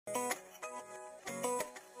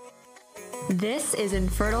This is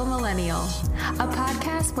Infertile Millennial, a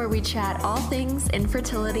podcast where we chat all things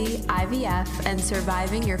infertility, IVF, and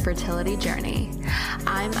surviving your fertility journey.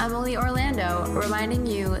 I'm Emily Orlando, reminding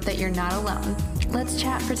you that you're not alone. Let's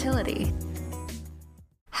chat fertility.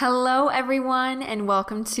 Hello, everyone, and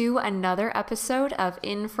welcome to another episode of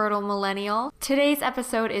Infertile Millennial. Today's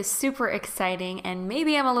episode is super exciting, and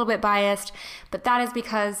maybe I'm a little bit biased, but that is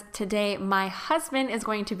because today my husband is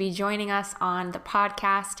going to be joining us on the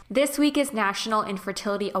podcast. This week is National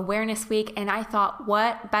Infertility Awareness Week, and I thought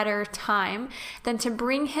what better time than to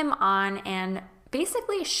bring him on and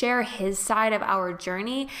basically share his side of our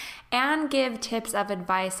journey and give tips of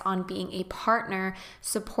advice on being a partner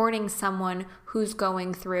supporting someone who's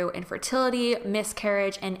going through infertility,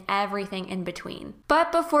 miscarriage, and everything in between.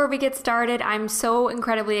 But before we get started, I'm so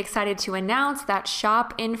incredibly excited to announce that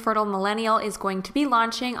Shop Infertile Millennial is going to be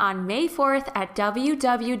launching on May 4th at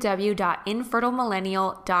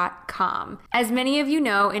www.infertilemillennial.com. As many of you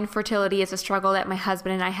know, infertility is a struggle that my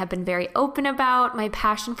husband and I have been very open about. My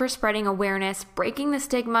passion for spreading awareness, breaking the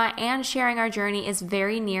stigma, and sharing our journey is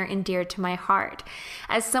very near and dear to my heart.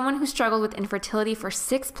 As someone who struggled with infertility for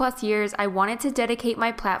 6+ years, I wanted to dedicate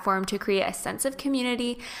my platform to create a sense of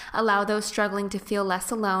community, allow those struggling to feel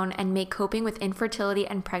less alone, and make coping with infertility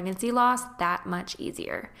and pregnancy loss that much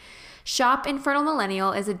easier. Shop Infertile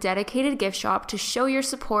Millennial is a dedicated gift shop to show your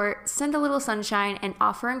support, send a little sunshine, and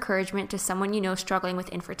offer encouragement to someone you know struggling with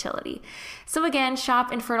infertility. So again,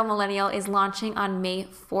 Shop Infertile Millennial is launching on May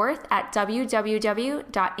 4th at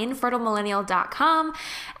www.infertilemillennial.com.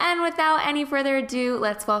 And without any further ado,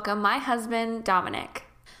 let's welcome my husband, Dominic.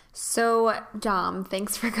 So, Dom,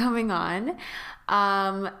 thanks for coming on.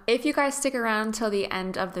 If you guys stick around till the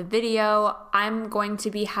end of the video, I'm going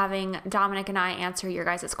to be having Dominic and I answer your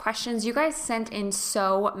guys' questions. You guys sent in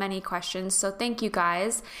so many questions, so thank you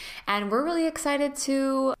guys. And we're really excited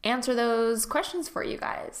to answer those questions for you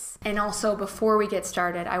guys. And also, before we get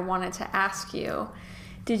started, I wanted to ask you,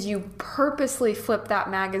 did you purposely flip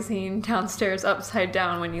that magazine downstairs upside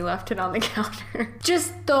down when you left it on the counter?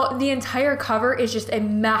 Just the entire cover is just a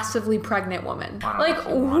massively pregnant woman. Like,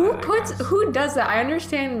 who does that? I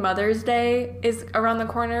understand Mother's Day is around the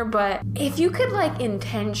corner, but if you could like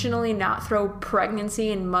intentionally not throw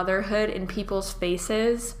pregnancy and motherhood in people's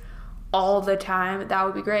faces all the time, that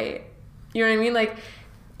would be great. You know what I mean? Like,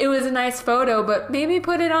 it was a nice photo, but maybe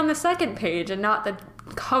put it on the second page and not the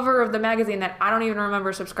cover of the magazine that I don't even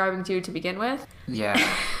remember subscribing to begin with. Yeah.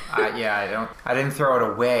 I didn't throw it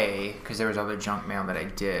away because there was other junk mail that I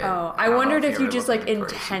did. Oh, I wondered if you just like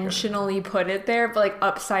intentionally put it there, but like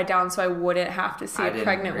upside down so I wouldn't have to see a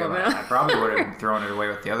pregnant woman. I probably would have thrown it away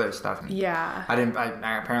with the other stuff. Yeah. I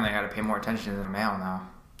apparently got to pay more attention to the mail now.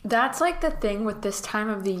 That's like the thing with this time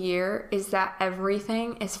of the year is that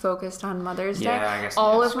everything is focused on Mother's Day. Yeah, I guess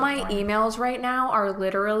all of my emails right now are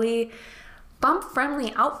literally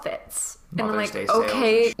bump-friendly outfits. Mother's and I'm like, Day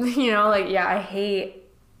okay, you know, like, yeah,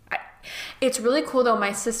 it's really cool though.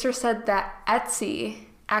 My sister said that Etsy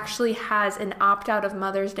actually has an opt-out of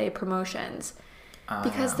Mother's Day promotions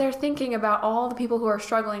because they're thinking about all the people who are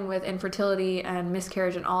struggling with infertility and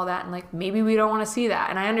miscarriage and all that, and like, maybe we don't want to see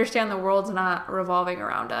that. And I understand the world's not revolving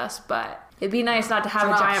around us, but it'd be nice not to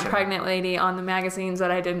have a giant pregnant lady on the magazines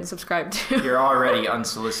that I didn't subscribe to. You're already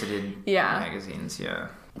unsolicited magazines, yeah.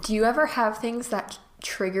 Do you ever have things that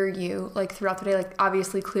trigger you like throughout the day? Like,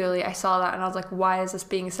 obviously, clearly I saw that and I was like, why is this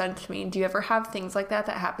being sent to me? Do you ever have things like that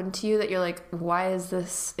happen to you that you're like, why is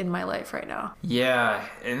this in my life right now? Yeah,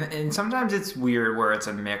 and sometimes it's weird where it's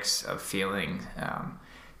a mix of feeling. I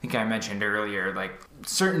think I mentioned earlier, like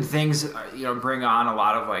certain things, bring on a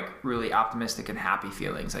lot of like really optimistic and happy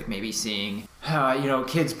feelings. Like maybe seeing,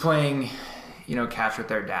 kids playing, catch with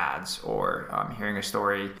their dads, or hearing a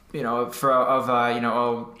story,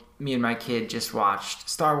 me and my kid just watched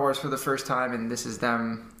Star Wars for the first time, and this is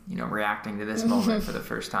them, reacting to this moment for the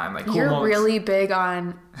first time. Like, cool you're moments. Really big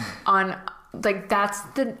on like,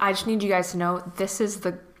 I just need you guys to know this is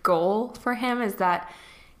the goal for him, is that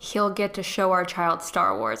he'll get to show our child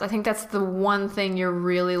Star Wars. I think that's the one thing you're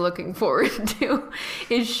really looking forward to,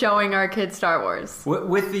 is showing our kids Star Wars.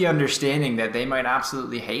 With the understanding that they might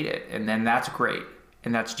absolutely hate it, and then that's great,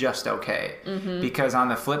 and that's just okay. Mm-hmm. Because on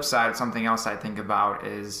the flip side, something else I think about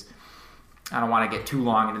is, I don't want to get too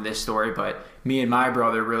long into this story, but me and my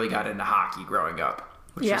brother really got into hockey growing up,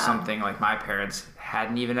 which is something like my parents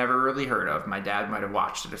hadn't even ever really heard of. My dad might have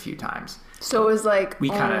watched it a few times. So it was like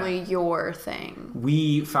only your thing.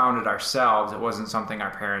 We found it ourselves. It wasn't something our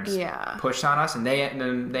parents pushed on us, and they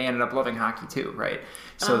ended up loving hockey too, right?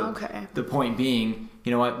 So the point being,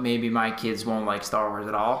 you know what, maybe my kids won't like Star Wars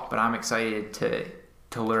at all, but I'm excited to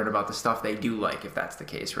to learn about the stuff they do like, if that's the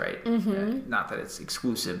case, right? Not that it's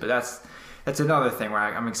exclusive, but that's another thing where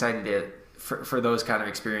I'm excited for those kind of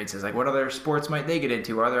experiences. Like, what other sports might they get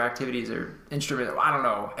into, or other activities or instruments? I don't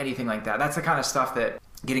know, anything like that. That's the kind of stuff that,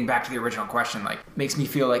 getting back to the original question, like, makes me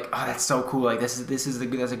feel like, oh, that's so cool. Like, that's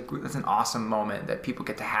an awesome moment that people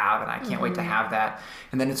get to have, and I can't wait to have that.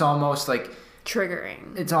 And then it's almost like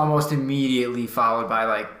triggering. It's almost immediately followed by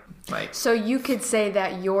like. So you could say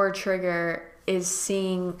that your trigger is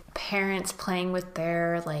seeing parents playing with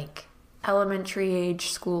their like elementary age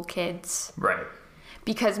school kids. Right.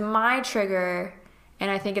 Because my trigger, and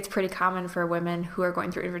I think it's pretty common for women who are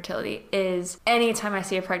going through infertility, is anytime I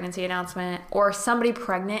see a pregnancy announcement or somebody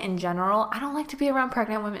pregnant in general, I don't like to be around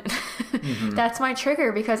pregnant women. That's my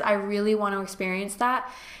trigger, because I really want to experience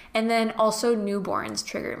that. And then also newborns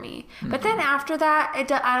trigger me. But then after that,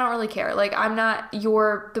 I don't really care. Like, I'm not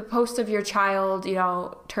the post of your child,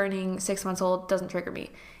 turning 6 months old doesn't trigger me.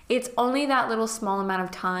 It's only that little small amount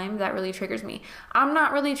of time that really triggers me. I'm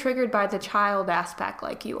not really triggered by the child aspect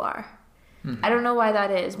like you are. I don't know why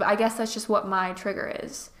that is, but I guess that's just what my trigger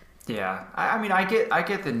is. Yeah. I mean, I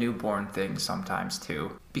get the newborn thing sometimes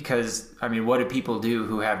too, because I mean, what do people do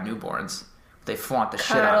who have newborns? They flaunt the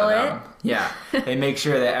shit out of them. Yeah. They make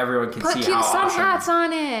sure that everyone can see how awesome. Put sun hats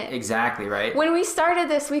on it. Exactly, right? When we started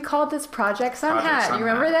this, we called this Project Sun Hat. You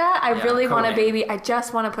remember that? I really want a baby. I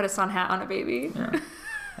just want to put a sun hat on a baby. Yeah.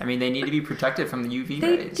 I mean, they need to be protected from the UV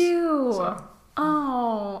rays. They do. So.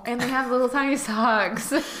 Oh, and they have little tiny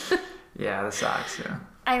socks. Yeah, the socks, yeah.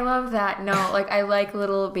 I love that. No, like, I like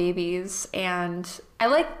little babies, and I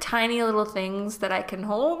like tiny little things that I can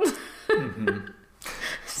hold.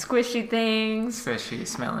 Squishy things. Squishy,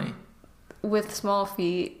 smelly. With small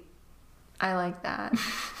feet. I like that.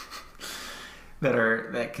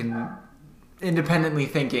 that can independently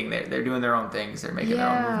thinking. They're doing their own things. They're making their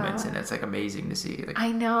own movements, and it's like amazing to see. Like,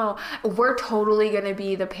 I know. We're totally gonna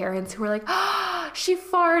be the parents who are like, oh, she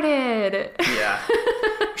farted. Yeah.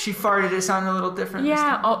 She farted. It sounded a little different.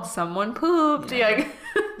 Yeah. Oh, someone pooped. Yeah.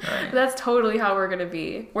 Right. That's totally how we're gonna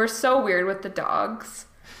be. We're so weird with the dogs.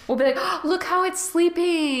 We'll be like, oh, look how it's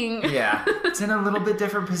sleeping. Yeah. It's in a little bit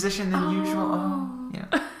different position than usual. Oh,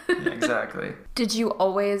 yeah. Exactly. Did you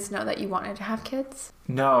always know that you wanted to have kids?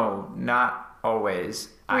 No, not always.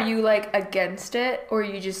 Were you like against it, or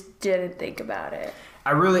you just didn't think about it?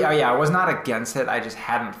 I was not against it. I just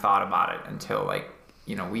hadn't thought about it until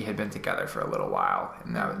we had been together for a little while.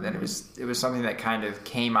 And then it was something that kind of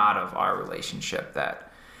came out of our relationship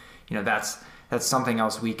that, that's something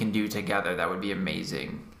else we can do together that would be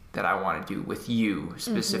amazing, that I want to do with you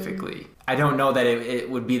specifically. I don't know that it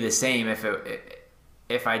would be the same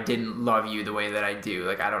if I didn't love you the way that I do.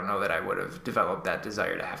 Like, I don't know that I would have developed that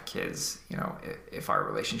desire to have kids, if our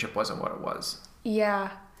relationship wasn't what it was.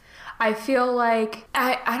 Yeah. I feel like,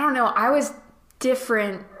 I don't know, I was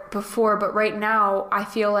different before, but right now I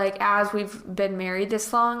feel like as we've been married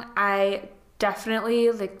this long, I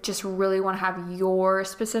definitely just really want to have your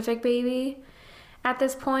specific baby at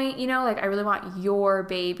this point, I really want your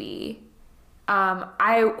baby.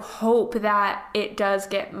 I hope that it does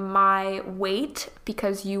get my weight,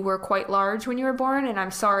 because you were quite large when you were born, and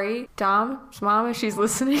I'm sorry, Dom's mom, if she's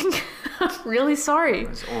listening. I'm really sorry. It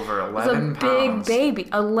was over 11 pounds. It was a big baby,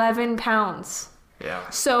 11 pounds. Yeah.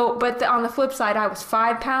 So, but on the flip side, I was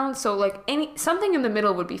 5 pounds, so something in the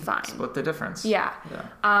middle would be fine. Split the difference. Yeah.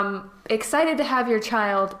 Excited to have your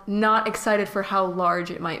child, not excited for how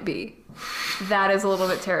large it might be. That is a little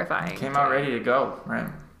bit terrifying. Came out ready to go, right?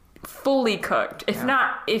 Fully cooked.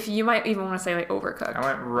 If you might even want to say overcooked. I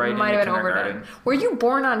went right into kindergarten. Were you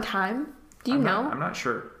born on time? Do you know? I'm not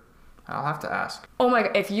sure. I'll have to ask. Oh my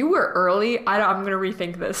God. If you were early, I'm going to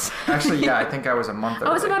rethink this. Actually, yeah, I think I was a month early.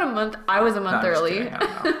 I was about a month. I was a month early.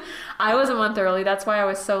 I was a month early. That's why I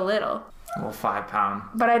was so little. Well, 5 pound.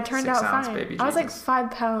 But I turned out fine. Baby I was like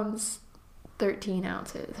 5 pounds, 13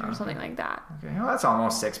 ounces or something like that. Okay, well, that's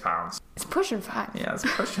almost 6 pounds. It's pushing 5. Yeah, it's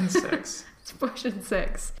pushing 6. It's pushing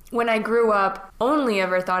 6. When I grew up, only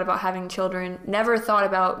ever thought about having children. Never thought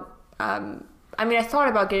about, I thought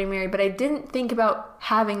about getting married, but I didn't think about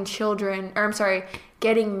having children,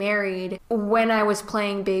 getting married when I was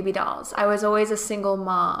playing baby dolls. I was always a single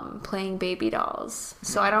mom playing baby dolls.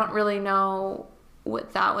 So I don't really know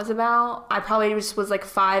what that was about. I probably just was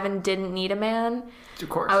 5 and didn't need a man. Of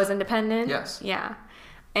course. I was independent. Yes. Yeah.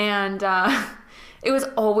 And it was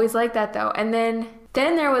always like that, though. And then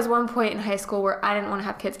there was one point in high school where I didn't want to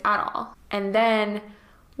have kids at all. And then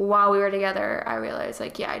while we were together, I realized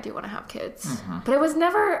like, yeah, I do want to have kids. But it was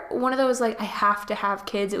never one of those like, I have to have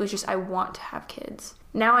kids. It was just, I want to have kids.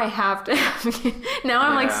 Now I have to have kids. Now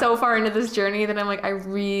I'm like so far into this journey that I'm like, I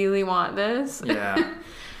really want this. Yeah.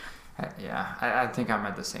 Yeah. I think I'm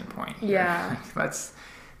at the same point here. Yeah.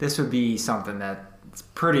 This would be something that's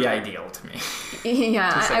pretty ideal to me.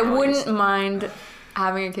 Yeah. I wouldn't mind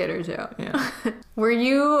having a kid or two. Yeah. Were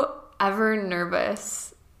you ever nervous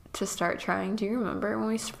to start trying? Do you remember when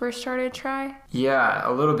we first started try? Yeah,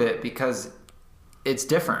 a little bit, because it's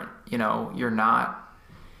different. You know, you're not,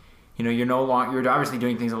 you know, you're obviously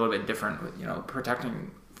doing things a little bit different, you know,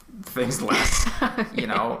 protecting things less, you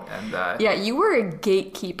know, and yeah, you were a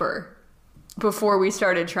gatekeeper before we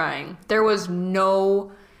started trying. There was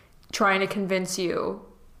no trying to convince you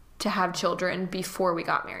to have children before we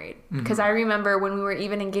got married. Because I remember when we were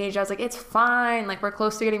even engaged, I was like, it's fine, like we're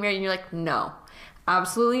close to getting married, and you're like, no.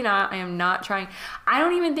 Absolutely not. I am not trying. I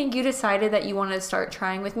don't even think you decided that you wanted to start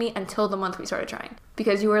trying with me until the month we started trying,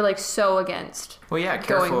 because you were like so against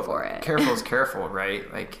going for it. Careful is careful, right?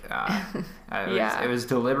 Like, it was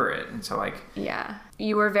deliberate. And so like, yeah,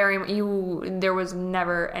 you were there was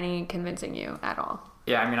never any convincing you at all.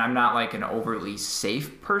 Yeah. I mean, I'm not like an overly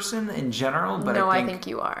safe person in general, but I think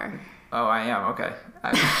you are. Oh, I am. Okay.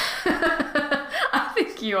 I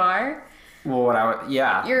think you are. Well,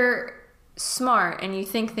 you're smart and you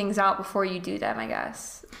think things out before you do them, I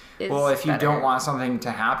guess. Well, if you don't want something to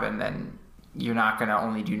happen, then you're not going to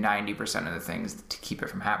only do 90% of the things to keep it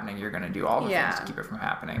from happening. You're going to do all the things to keep it from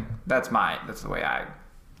happening. That's the way I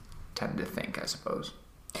tend to think, I suppose.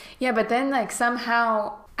 Yeah, but then like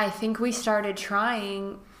somehow I think we started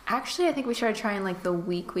trying. Actually, I think we started trying like the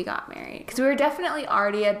week we got married, because we were definitely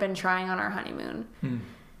already had been trying on our honeymoon.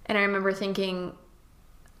 And I remember thinking,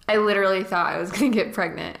 I literally thought I was going to get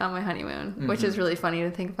pregnant on my honeymoon, which is really funny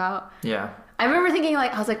to think about. Yeah. I remember thinking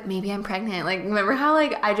like, I was like, maybe I'm pregnant. Like, remember how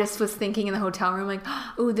like I just was thinking in the hotel room, like,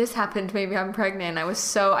 oh, this happened. Maybe I'm pregnant. I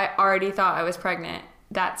already thought I was pregnant.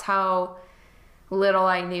 That's how little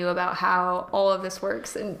I knew about how all of this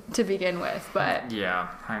works to begin with. But yeah,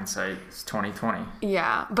 hindsight is 2020.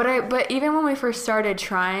 Yeah. But even when we first started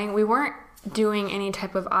trying, we weren't doing any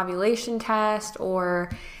type of ovulation test or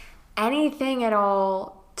anything at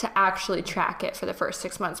all to actually track it for the first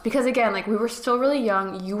 6 months, because again, like we were still really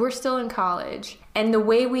young, you were still in college, and the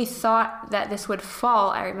way we thought that this would fall,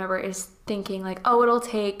 I remember, is thinking like, oh, it'll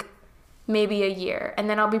take maybe a year, and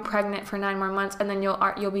then I'll be pregnant for 9 more months, and then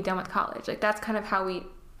you'll be done with college. Like that's kind of how we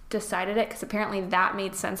decided it, because apparently that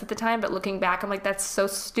made sense at the time, but looking back, I'm like, that's so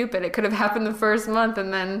stupid. It could have happened the first month,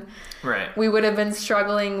 and then we would have been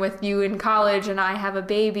struggling with you in college, and I have a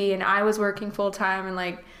baby, and I was working full time, and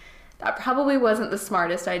like that probably wasn't the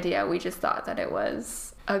smartest idea. We just thought that it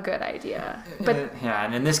was a good idea. But yeah,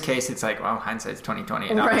 and in this case, it's like, well, hindsight's 2020,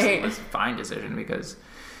 and obviously it was a fine decision, because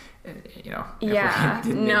you know, it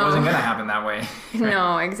wasn't going to happen that way.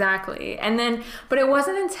 No, exactly. And then, but it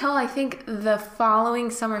wasn't until I think the following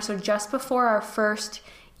summer, so just before our first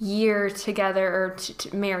year together, or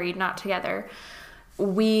married, not together,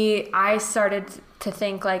 I started to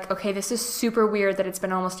think like, okay, this is super weird that it's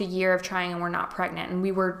been almost a year of trying and we're not pregnant. And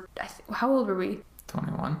we were, how old were we?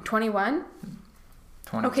 21. 21?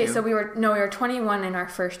 22. Okay, so we were 21 in our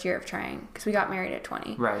first year of trying, because we got married at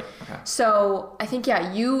 20. Right, okay. So I think,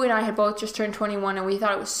 yeah, you and I had both just turned 21, and we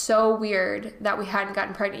thought it was so weird that we hadn't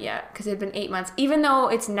gotten pregnant yet, because it had been 8 months. Even though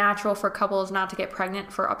it's natural for couples not to get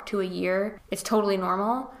pregnant for up to a year, it's totally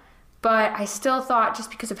normal. But I still thought, just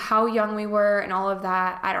because of how young we were and all of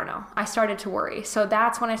that, I don't know, I started to worry. So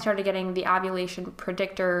that's when I started getting the ovulation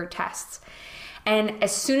predictor tests. And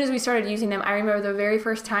as soon as we started using them, I remember the very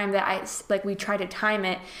first time that we tried to time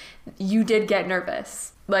it, you did get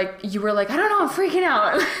nervous. Like, you were like, I don't know, I'm freaking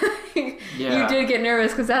out. You did get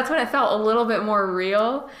nervous, because that's when it felt a little bit more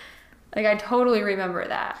real. Like, I totally remember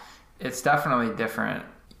that. It's definitely different,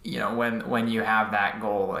 you know, when you have that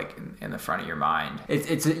goal like in the front of your mind.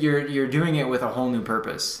 You're doing it with a whole new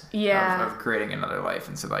purpose. Yeah. Of creating another life,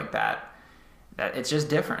 and so like that it's just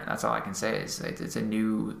different. That's all I can say is it's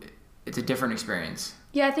a different experience.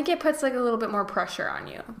 Yeah, I think it puts like a little bit more pressure on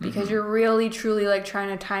you, because you're really truly like trying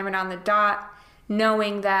to time it on the dot,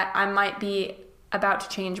 knowing that I might be about to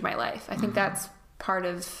change my life. I think that's part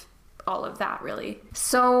of all of that, really.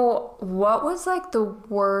 So what was like the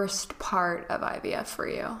worst part of IVF for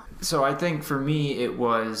you? So I think for me, it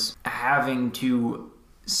was having to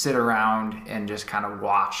sit around and just kind of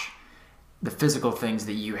watch the physical things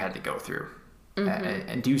that you had to go through,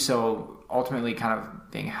 and do so ultimately kind of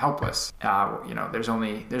being helpless. You know, there's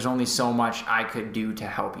only so much I could do to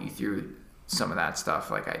help you through some of that stuff.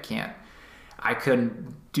 Like I I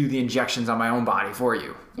couldn't do the injections on my own body for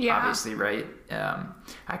you, obviously, right?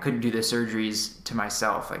 I couldn't do the surgeries to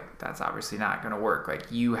myself. Like, that's obviously not going to work.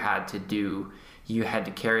 Like, you had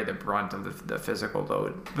to carry the brunt of the physical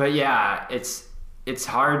load. But yeah, it's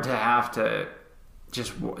hard to have to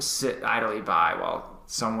just sit idly by while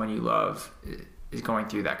someone you love is going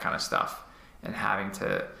through that kind of stuff and having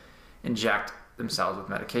to inject themselves with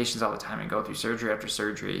medications all the time and go through surgery after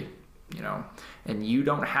surgery, you know, and you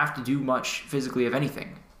don't have to do much physically of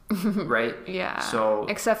anything, right? Yeah. So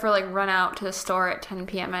except for like run out to the store at 10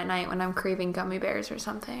 p.m. at night when I'm craving gummy bears or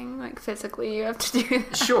something. Like, physically you have to do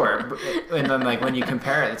that. Sure. And then like when you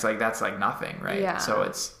compare it, it's like that's like nothing, right? Yeah. So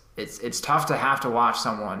it's tough to have to watch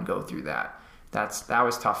someone go through that. That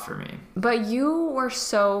was tough for me. But you were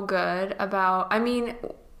so good about, I mean,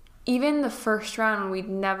 even the first round, we'd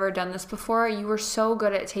never done this before. You were so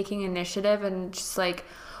good at taking initiative and just like,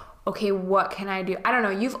 okay, what can I do? I don't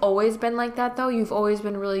know. You've always been like that, though. You've always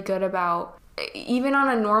been really good about, even on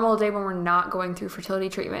a normal day when we're not going through fertility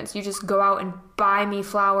treatments, you just go out and buy me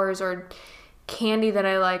flowers or candy that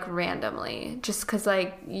I like randomly. Just because,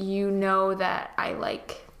 like, you know that I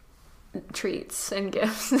like treats and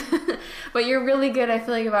gifts. But you're really good, I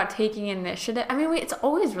feel like, about taking initiative. I mean, it's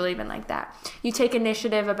always really been like that. You take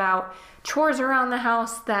initiative about chores around the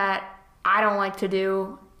house that I don't like to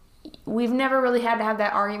do. We've never really had to have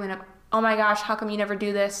that argument of, oh my gosh, how come you never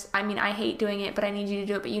do this? I mean, I hate doing it, but I need you to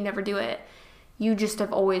do it, but you never do it. You just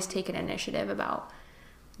have always taken initiative about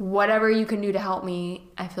whatever you can do to help me.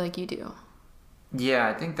 I feel like you do. Yeah,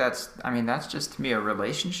 I think that's just, to me, a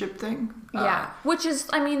relationship thing. Yeah, which is,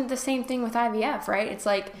 I mean, the same thing with IVF, right? It's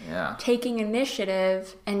like taking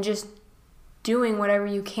initiative and just doing whatever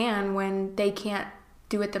you can when they can't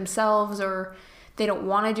do it themselves or they don't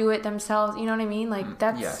want to do it themselves. You know what I mean? Like,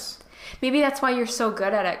 maybe that's why you're so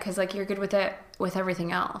good at it, because, like, you're good with it with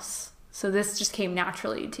everything else. So this just came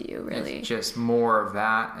naturally to you, really. It's just more of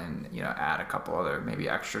that and, you know, add a couple other maybe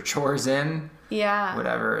extra chores in. Yeah.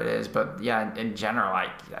 Whatever it is. But, yeah, in general, I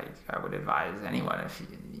would advise anyone,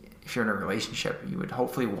 if you're in a relationship, you would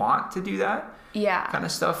hopefully want to do that kind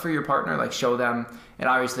of stuff for your partner. Like, show them. And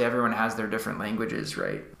obviously everyone has their different languages,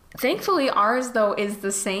 right? Thankfully, ours, though, is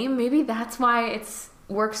the same. Maybe that's why it's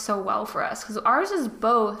works so well for us. Because ours is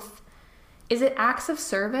both. Is it acts of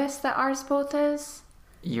service that ours both is?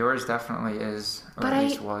 Yours definitely is, or at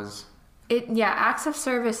least was. Acts of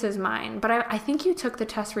service is mine, but I think you took the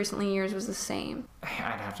test recently. Yours was the same. I'd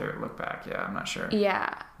have to look back. Yeah, I'm not sure.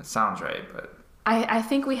 Yeah. It sounds right, but... I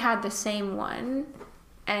think we had the same one.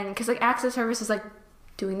 And because, like, acts of service is, like,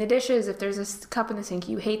 doing the dishes. If there's a cup in the sink,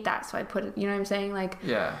 you hate that, so I put it, you know what I'm saying? Like,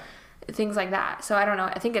 yeah. Things like that. So, I don't know.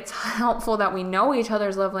 I think it's helpful that we know each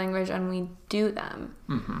other's love language and we do them.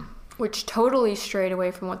 Mm-hmm. Which totally strayed away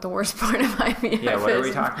from what the worst part of IVF is. Yeah, what are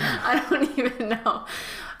we talking about? I don't even know.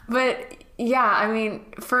 But, yeah, I mean,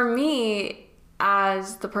 for me,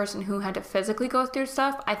 as the person who had to physically go through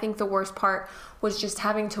stuff, I think the worst part was just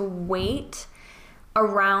having to wait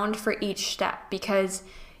around for each step, because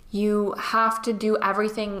you have to do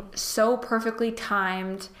everything so perfectly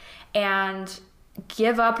timed and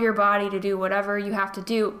give up your body to do whatever you have to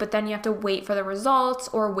do, but then you have to wait for the results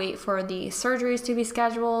or wait for the surgeries to be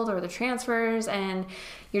scheduled or the transfers, and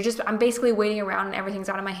I'm basically waiting around and everything's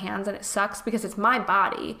out of my hands, and it sucks because it's my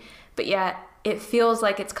body, but yet it feels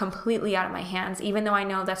like it's completely out of my hands, even though I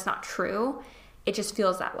know that's not true. It just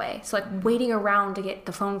feels that way. So, like, waiting around to get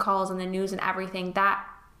the phone calls and the news and everything, that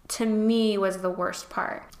to me was the worst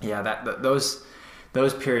part. Yeah, those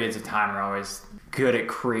periods of time are always good at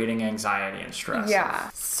creating anxiety and stress. Yeah.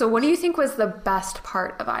 So what do you think was the best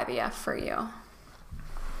part of IVF for you?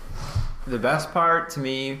 The best part to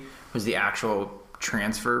me was the actual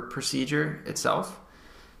transfer procedure itself.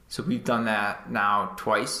 So we've done that now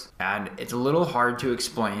twice, and it's a little hard to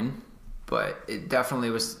explain, but it definitely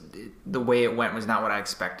was, the way it went was not what I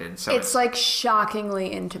expected. So it's like shockingly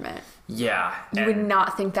intimate. Yeah. You would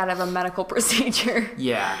not think that of a medical procedure.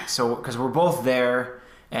 Yeah. So, because we're both there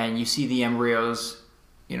and you see the embryos,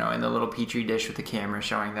 you know, in the little petri dish with the camera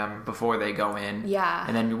showing them before they go in. Yeah.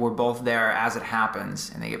 And then we're both there as it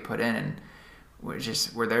happens and they get put in, and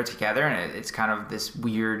we're there together, and it's kind of this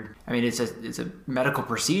weird, I mean, it's a medical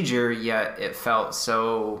procedure, yet it felt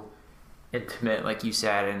so intimate, like you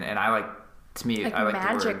said. And I like, to me, like, I like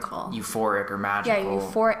magical. The word euphoric or magical. Yeah,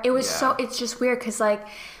 euphoric. It was it's just weird because, like,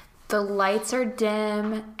 the lights are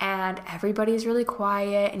dim and everybody's really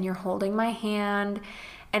quiet and you're holding my hand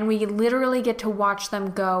and we literally get to watch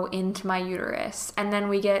them go into my uterus, and then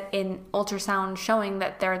we get an ultrasound showing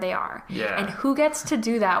that there they are. Yeah. And who gets to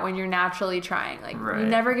do that when you're naturally trying? Like, Right. you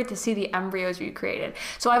never get to see the embryos you created.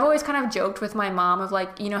 So I've always kind of joked with my mom of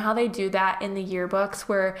like, you know how they do that in the yearbooks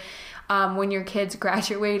where when your kid's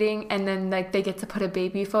graduating and then like they get to put a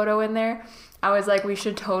baby photo in there. I was like, we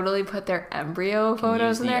should totally put their embryo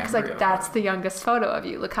photos in there because like that's the youngest photo of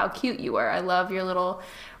you. Look how cute you were. I love your little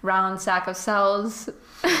round sack of cells.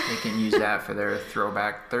 They can use that for their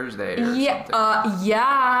Throwback Thursday or Yeah, something.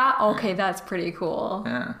 yeah. Okay, that's pretty cool.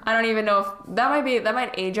 Yeah. I don't even know if that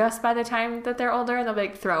might age us by the time that they're older. They'll be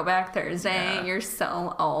like, Throwback Thursday. Yeah. You're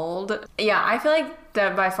so old. Yeah, I feel like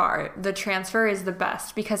that by far the transfer is the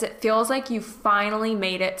best because it feels like you finally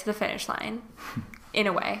made it to the finish line. In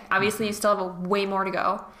a way. Obviously, you still have a way more to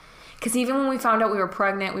go. Because even when we found out we were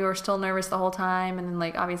pregnant, we were still nervous the whole time. And then,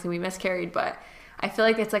 like, obviously we miscarried. But I feel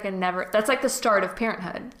like it's like that's like the start of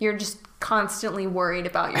parenthood. You're just constantly worried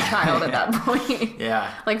about your child at that point.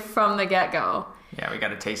 Yeah. Like, from the get-go. Yeah, we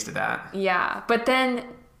got a taste of that. Yeah. But then,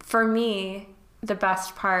 for me, the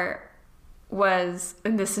best part was,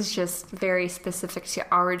 and this is just very specific to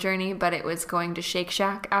our journey, but it was going to Shake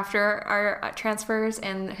Shack after our transfers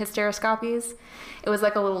and hysteroscopies. It was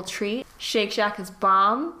like a little treat. Shake Shack is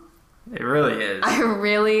bomb. It really is. I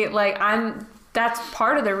really, that's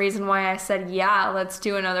part of the reason why I said, yeah, let's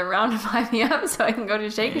do another round of IVF so I can go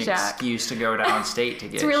to Shake An Shack. excuse to go downstate to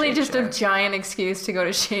get It's really Shake just Shack. a giant excuse to go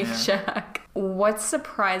to Shake Shack. What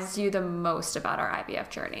surprised you the most about our IVF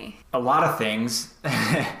journey? A lot of things.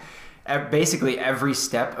 Basically every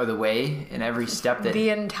step of the way and every step that The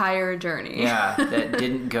entire journey. yeah, that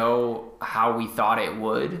didn't go how we thought it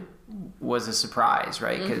would was a surprise,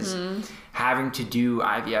 right? Because having to do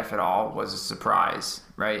IVF at all was a surprise,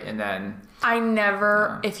 right? And then I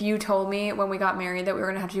never, if you told me when we got married that we were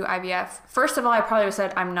going to have to do IVF, first of all, I probably would have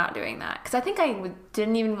said, I'm not doing that. Because I think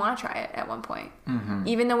didn't even want to try it at one point.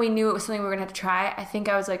 Even though we knew it was something we were going to have to try, I think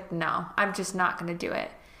I was like, no, I'm just not going to do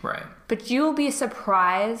it. right. But you'll be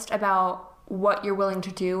surprised about what you're willing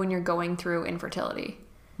to do when you're going through infertility.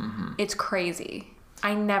 It's crazy.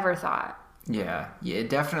 I never thought. Yeah, it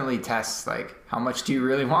definitely tests like how much do you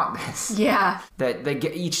really want this? Yeah. That they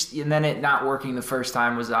get each, and then it not working the first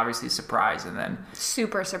time was obviously a surprise, and then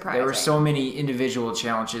Super surprising. there were so many individual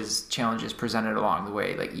challenges presented along the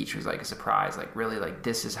way. Like each was like a surprise. Like really, like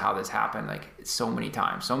this is how this happened. Like so many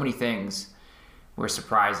times, so many things were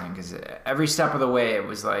surprising because every step of the way it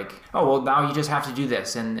was like, oh well, now you just have to do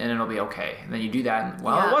this and it'll be okay. And then you do that, and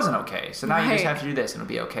well, it wasn't okay. So now you just have to do this and it'll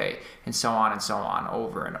be okay, and so on,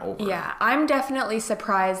 over and over. Yeah, I'm definitely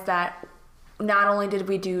surprised that not only did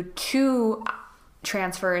we do 2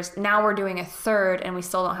 transfers, now we're doing a 3rd and we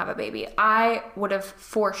still don't have a baby. I would have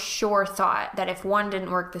for sure thought that if one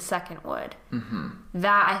didn't work, the second would.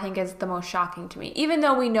 That I think is the most shocking to me, even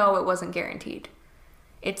though we know it wasn't guaranteed.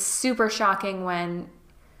 It's super shocking when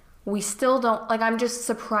we still don't, like, I'm just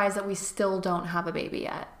surprised that we still don't have a baby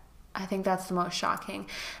yet. I think that's the most shocking.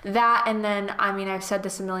 That, and then, I mean, I've said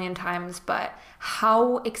this a million times, but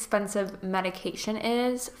how expensive medication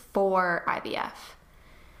is for IVF.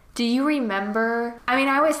 Do you remember? I mean,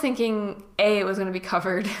 I was thinking, it was going to be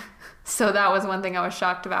covered. So that was one thing I was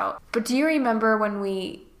shocked about. But do you remember when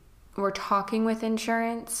we were talking with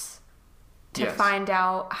insurance to find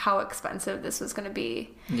out how expensive this was going to be?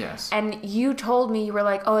 Yes. And you told me, you were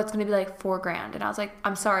like, oh, it's going to be like $4,000. And I was like,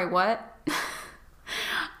 I'm sorry, what?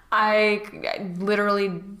 I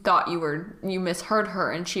literally thought you misheard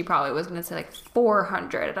her, and she probably was going to say like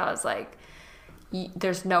 400. And I was like,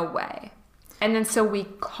 there's no way. And then so we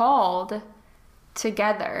called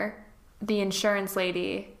together the insurance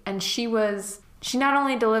lady, and she not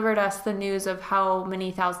only delivered us the news of how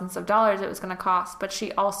many thousands of dollars it was going to cost, but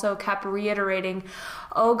she also kept reiterating,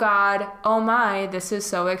 oh God, oh my, this is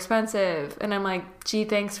so expensive. And I'm like, gee,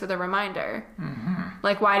 thanks for the reminder.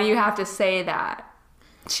 Like, why do you have to say that?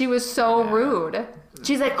 She was so rude.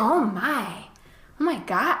 She's like, oh my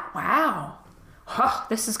God, wow. Oh,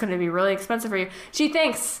 this is going to be really expensive for you. Gee,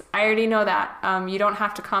 thanks. I already know that. You don't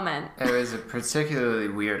have to comment. It was a particularly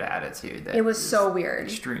weird attitude. It was so weird.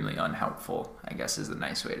 Extremely unhelpful, I guess is the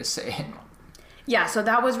nice way to say it. Yeah, so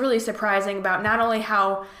that was really surprising about not only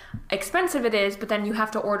how expensive it is, but then you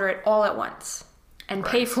have to order it all at once and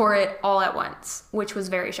pay for it all at once, which was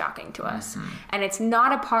very shocking to us. And it's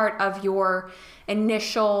not a part of your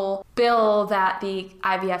initial bill that the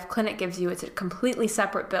IVF clinic gives you. It's a completely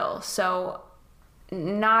separate bill. So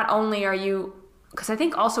not only are you, because I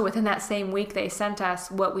think also within that same week they sent us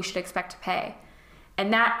what we should expect to pay.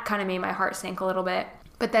 And that kind of made my heart sink a little bit.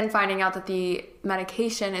 But then finding out that the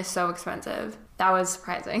medication is so expensive, that was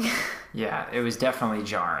surprising. Yeah, it was definitely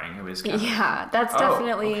jarring. It was kind of, Yeah, that's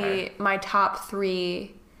definitely okay. my top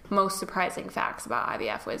 3 most surprising facts about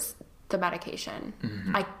IVF was the medication.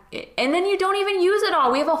 And then you don't even use it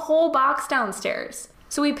all. We have a whole box downstairs.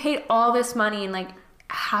 So we paid all this money and like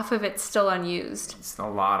half of it's still unused. It's a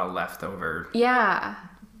lot of leftover, Yeah.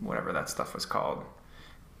 whatever that stuff was called,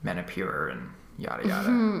 Menopur and yada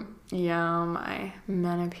yada. Yeah, my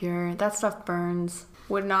Menopur. That stuff burns.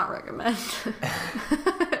 Would not recommend.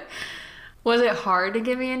 Was it hard to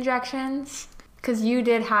give me injections? Because you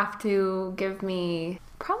did have to give me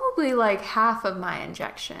probably like half of my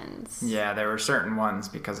injections. Yeah, there were certain ones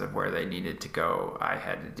because of where they needed to go I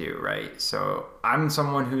had to do, right? So I'm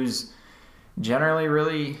someone who's generally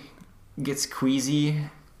really gets queasy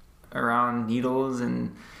around needles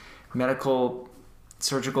and medical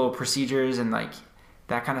surgical procedures and like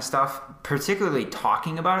that kind of stuff. Particularly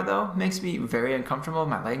talking about it though makes me very uncomfortable.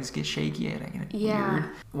 My legs get shaky and I get weird.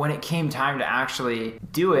 When it came time to actually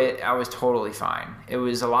do it, I was totally fine. It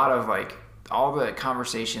was a lot of like all the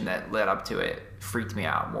conversation that led up to it freaked me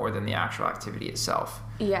out more than the actual activity itself.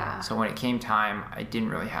 Yeah. So when it came time, I didn't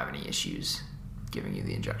really have any issues giving you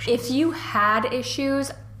the injection. If you had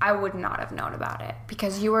issues, I would not have known about it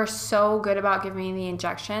because you were so good about giving me the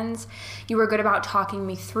injections. You were good about talking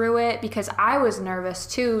me through it because I was nervous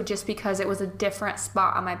too, just because it was a different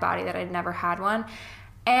spot on my body that I'd never had one.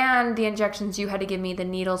 And the injections you had to give me, the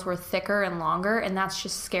needles were thicker and longer, and that's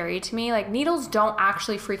just scary to me. Like, needles don't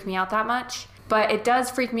actually freak me out that much, but it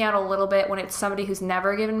does freak me out a little bit when it's somebody who's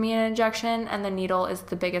never given me an injection and the needle is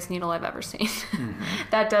the biggest needle I've ever seen.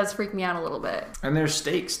 That does freak me out a little bit. And there's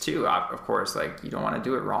stakes too, of course. Like, you don't want to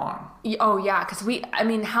do it wrong. Oh, yeah, because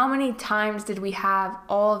how many times did we have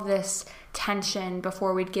all of this tension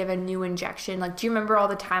before we'd give a new injection? Like, do you remember all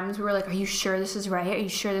the times we were like, are you sure this is right? Are you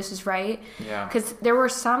sure this is right? Yeah. Because there were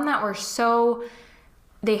some that were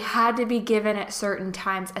they had to be given at certain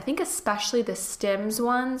times. I think especially the stims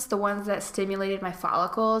ones, the ones that stimulated my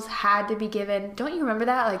follicles, had to be given. Don't you remember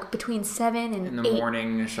that? Like between 7 and 8. In the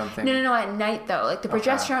morning or something? No, at night though. Like the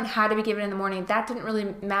progesterone had to be given in the morning. That didn't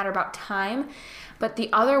really matter about time. But the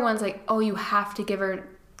other ones, like, oh, you have to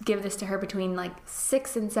give this to her between like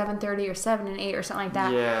 6 and 7:30 or 7 and 8 or something like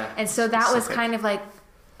that. Yeah. And so that was specific. kind of like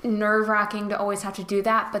nerve-wracking to always have to do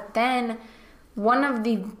that. But then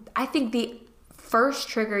I think the first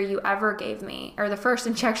trigger you ever gave me, or the first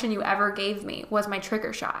injection you ever gave me, was my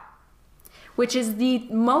trigger shot, which is the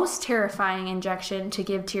most terrifying injection to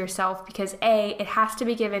give to yourself because it has to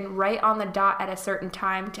be given right on the dot at a certain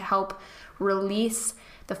time to help release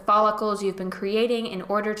the follicles you've been creating in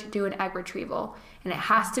order to do an egg retrieval. And it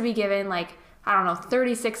has to be given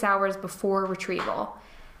 36 hours before retrieval.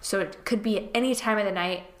 So it could be at any time of the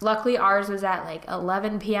night. Luckily, ours was at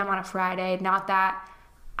 11 p.m. on a Friday, not that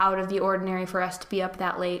out of the ordinary for us to be up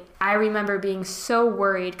that late. I remember being so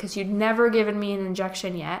worried because you'd never given me an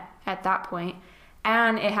injection yet at that point,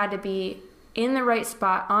 and it had to be in the right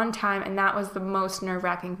spot on time, and that was the most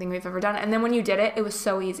nerve-wracking thing we've ever done. And then when you did it, it was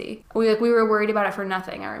so easy. We were worried about it for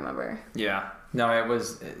nothing, I remember. Yeah. No, it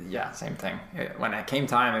was, same thing. When it came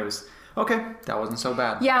time, it was, okay, that wasn't so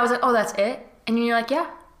bad. Yeah, I was like, oh, that's it? And you're like, yeah.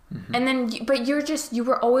 Mm-hmm. And then, but you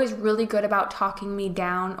were always really good about talking me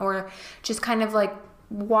down or just kind of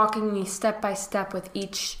walking me step by step with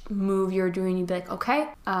each move you're doing. You'd be like, okay,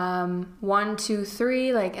 1, 2, 3,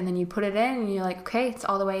 and then you put it in and you're like, okay, it's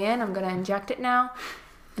all the way in. I'm going to inject it now.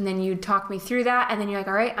 And then you'd talk me through that. And then you're like,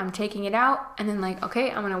 all right, I'm taking it out. And then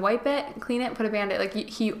okay, I'm going to wipe it, clean it, put a Band-Aid.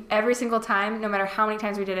 He every single time, no matter how many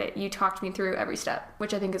times we did it, you talked me through every step,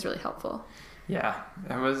 which I think is really helpful. Yeah,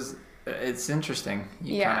 it's interesting.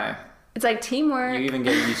 It's like teamwork. You even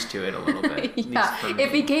get used to it a little bit. Yeah,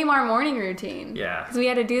 it became our morning routine. Yeah. Because we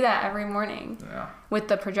had to do that every morning. Yeah. With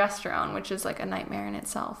the progesterone, which is a nightmare in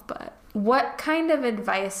itself. But what kind of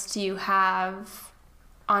advice do you have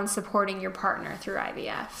on supporting your partner through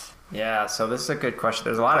IVF? Yeah, so this is a good question.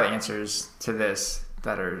 There's a lot of answers to this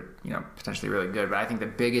that are, potentially really good. But I think the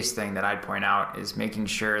biggest thing that I'd point out is making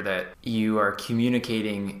sure that you are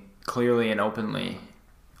communicating clearly and openly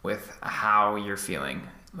with how you're feeling.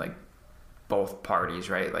 Both parties,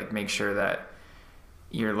 right? Make sure that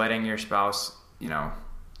you're letting your spouse,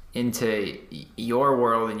 into your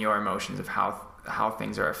world and your emotions of how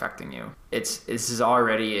things are affecting you. This is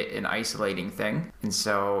already an isolating thing. And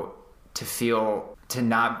so to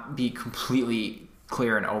not be completely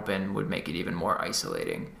clear and open would make it even more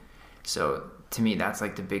isolating. So to me, that's the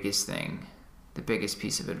biggest thing, the biggest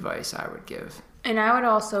piece of advice I would give. And I would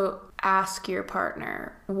also ask your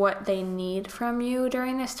partner what they need from you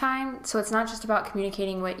during this time. So it's not just about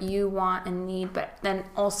communicating what you want and need, but then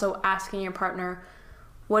also asking your partner,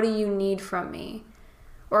 what do you need from me?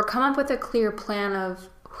 Or come up with a clear plan of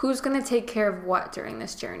who's going to take care of what during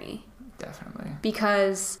this journey. Definitely.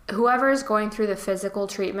 Because whoever is going through the physical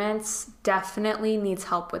treatments definitely needs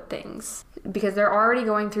help with things. Because they're already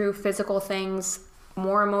going through physical things,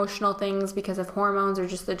 more emotional things because of hormones or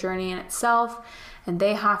just the journey in itself. And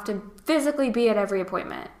they have to physically be at every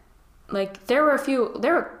appointment. Like there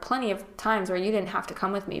were plenty of times where you didn't have to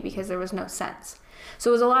come with me because there was no sense. So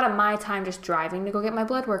it was a lot of my time just driving to go get my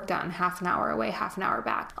blood work done, half an hour away, half an hour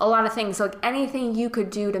back. A lot of things, like anything you could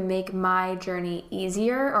do to make my journey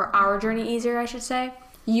easier, or our journey easier, I should say.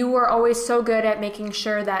 You were always so good at making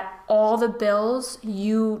sure that all the bills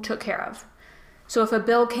you took care of. So if a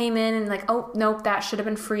bill came in and like, oh, nope, that should have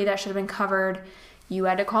been free, that should have been covered, you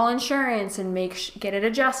had to call insurance and get it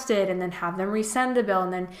adjusted and then have them resend the bill.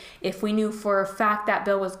 And then if we knew for a fact that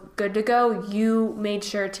bill was good to go, you made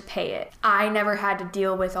sure to pay it. I never had to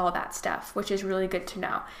deal with all that stuff, which is really good to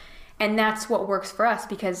know. And that's what works for us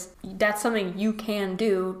because that's something you can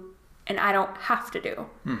do and I don't have to do.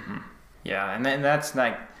 Mm-hmm. Yeah, and then that's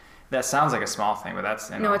like, that sounds like a small thing, but that's,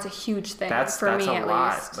 no, it's a huge thing for me at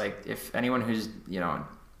least. Like if anyone who's,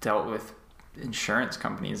 dealt with insurance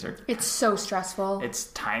companies it's so stressful.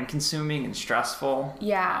 It's time consuming and stressful.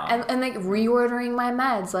 Yeah. And like reordering my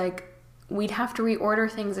meds, like we'd have to reorder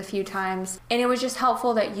things a few times. And it was just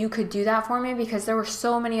helpful that you could do that for me because there were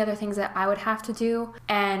so many other things that I would have to do.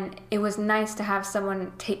 And it was nice to have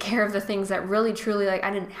someone take care of the things that really, truly, like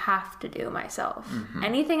I didn't have to do myself. Mm-hmm.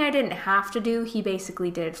 Anything I didn't have to do, he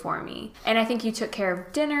basically did for me. And I think you took care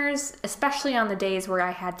of dinners, especially on the days where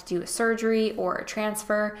I had to do a surgery or a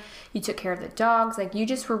transfer. You took care of the dogs. Like you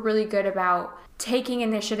just were really good about taking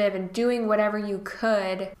initiative and doing whatever you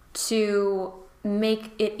could to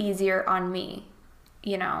make it easier on me,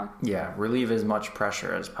 Yeah, relieve as much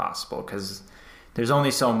pressure as possible because there's only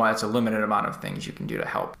so much, a limited amount of things you can do to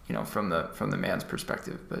help, from the man's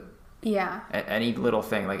perspective. But yeah, any little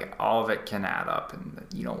thing, like all of it can add up and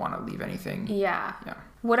you don't want to leave anything. Yeah.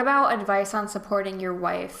 What about advice on supporting your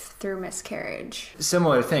wife through miscarriage?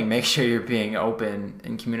 Similar thing. Make sure you're being open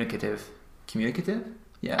and communicative. Communicative?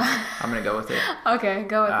 Yeah, I'm going to go with it. Okay,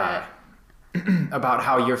 go with it. About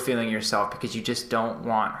how you're feeling yourself because you just don't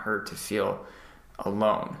want her to feel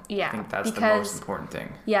alone. Yeah. I think that's the most important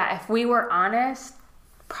thing. Yeah, if we were honest,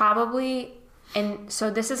 probably, and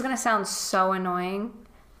so this is going to sound so annoying,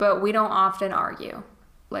 but we don't often argue.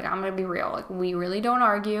 Like, I'm going to be real. Like, we really don't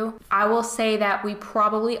argue. I will say that we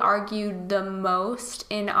probably argued the most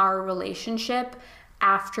in our relationship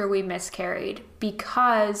after we miscarried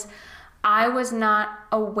because I was not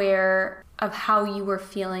aware of how you were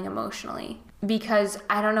feeling emotionally because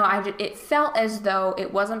I don't know, it felt as though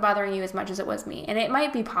it wasn't bothering you as much as it was me. And it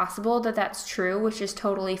might be possible that that's true, which is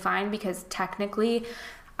totally fine because technically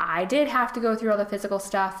I did have to go through all the physical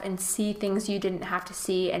stuff and see things you didn't have to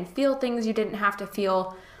see and feel things you didn't have to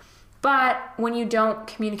feel. But when you don't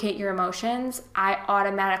communicate your emotions, I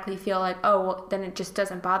automatically feel like, oh, well, then it just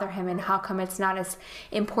doesn't bother him. And how come it's not as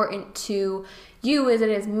important to you as it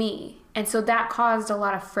is me? And so that caused a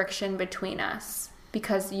lot of friction between us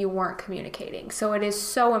because you weren't communicating. So it is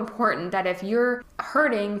so important that if you're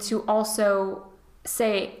hurting to also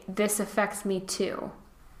say, this affects me too.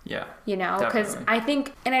 Yeah. Because I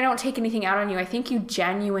think, and I don't take anything out on you, I think you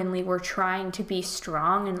genuinely were trying to be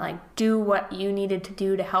strong and like do what you needed to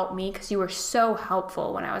do to help me because you were so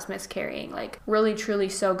helpful when I was miscarrying. Like really, truly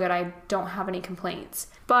so good. I don't have any complaints.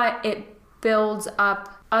 But it builds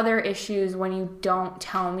up other issues when you don't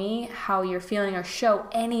tell me how you're feeling or show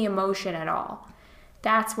any emotion at all.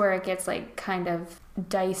 That's where it gets like kind of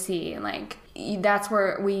dicey and like that's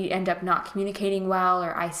where we end up not communicating well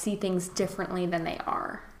or I see things differently than they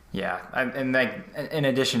are. Yeah, and like in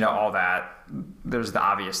addition to all that, there's the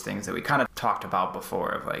obvious things that we kind of talked about before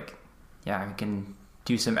of like, yeah, we can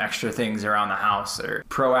do some extra things around the house or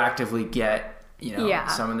proactively get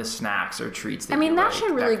some of the snacks or treats that that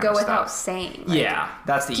should really go without saying. Like,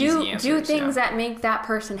 that's the easy answer. Do things that make that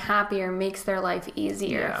person happy or makes their life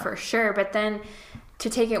easier for sure. But then to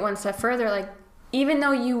take it one step further, like even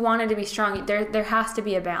though you wanted to be strong, there has to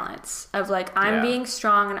be a balance of like, I'm being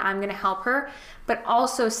strong and I'm going to help her, but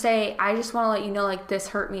also say, I just want to let you know, like, this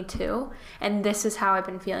hurt me too. And this is how I've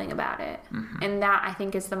been feeling about it. Mm-hmm. And that I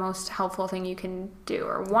think is the most helpful thing you can do,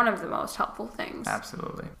 or one of the most helpful things.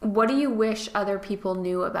 Absolutely. What do you wish other people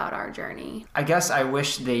knew about our journey? I guess I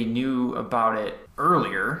wish they knew about it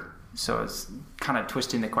earlier. So it's kind of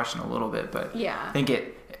twisting the question a little bit, but I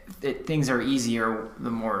think things are easier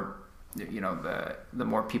the more the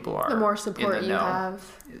more people are, the more support in the you know.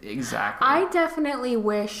 have. Exactly. I definitely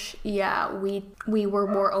wish, we were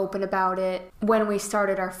more open about it when we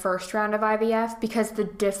started our first round of IVF, because the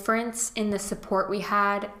difference in the support we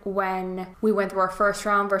had when we went through our first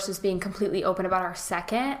round versus being completely open about our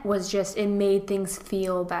second was just, it made things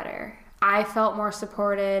feel better. I felt more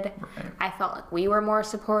supported. Right. I felt like we were more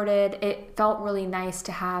supported. It felt really nice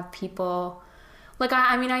to have people. Like,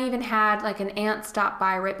 I even had, like, an aunt stop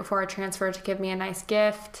by right before I transferred to give me a nice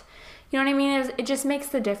gift. You know what I mean? It just makes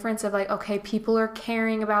the difference of, like, okay, people are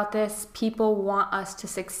caring about this. People want us to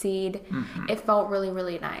succeed. Mm-hmm. It felt really,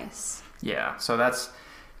 really nice. Yeah. So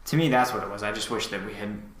to me, that's what it was. I just wish that we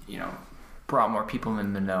had, brought more people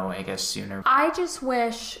in the know, I guess, sooner. I just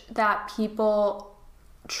wish that people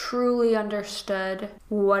truly understood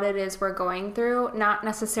what it is we're going through. Not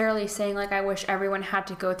necessarily saying, like, I wish everyone had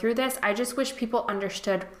to go through this. I just wish people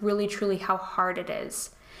understood really, truly how hard it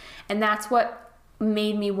is. And that's what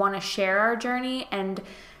made me want to share our journey and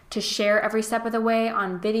to share every step of the way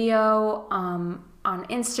on video, on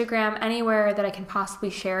Instagram, anywhere that I can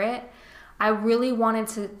possibly share it. I really wanted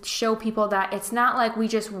to show people that it's not like we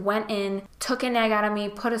just went in, took an egg out of me,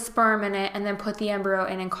 put a sperm in it, and then put the embryo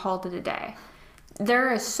in and called it a day.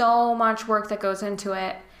 There is so much work that goes into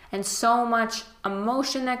it and so much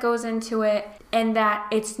emotion that goes into it, and that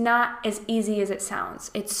it's not as easy as it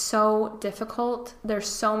sounds. It's so difficult. There's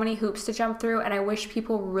so many hoops to jump through, and I wish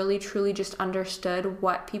people really truly just understood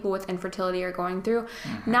what people with infertility are going through.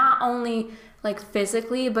 Mm-hmm. Not only like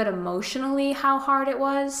physically, but emotionally, how hard it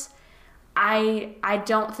was. I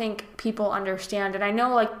don't think people understand, and I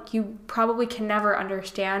know, like, you probably can never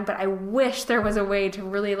understand, but I wish there was a way to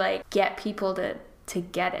really, like, get people to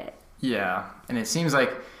get it. Yeah, and it seems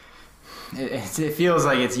like it feels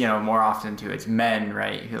like it's, more often too, it's men,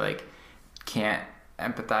 right, who, like, can't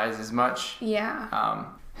empathize as much. Yeah.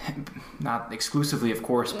 Not exclusively, of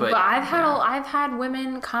course, but I've had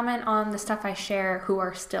women comment on the stuff I share who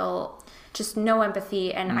are still just no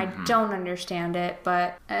empathy, and I don't understand it,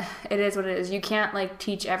 but it is what it is. You can't, like,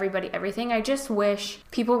 teach everybody everything. I just wish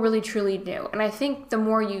people really truly knew. And I think the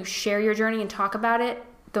more you share your journey and talk about it,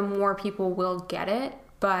 the more people will get it.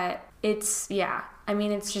 But it's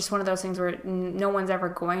just one of those things where no one's ever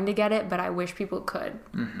going to get it, but I wish people could.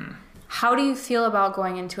 Mm-hmm. How do you feel about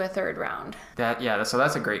going into a third round? So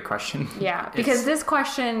that's a great question. Yeah, because this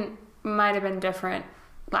question might have been different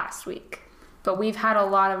last week. But we've had a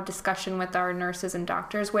lot of discussion with our nurses and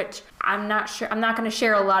doctors, which I'm not going to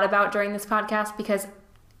share a lot about during this podcast, because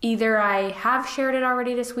either I have shared it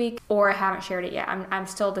already this week or I haven't shared it yet. I'm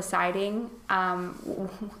still deciding.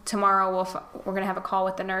 Tomorrow we're going to have a call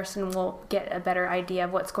with the nurse and we'll get a better idea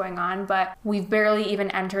of what's going on. But we've barely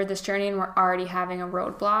even entered this journey and we're already having a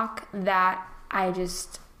roadblock that I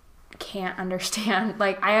just can't understand.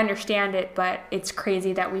 Like, I understand it, but it's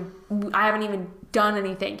crazy that I haven't even done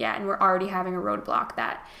anything yet and we're already having a roadblock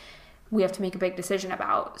that we have to make a big decision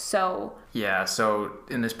about. So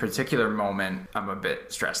in this particular moment, I'm a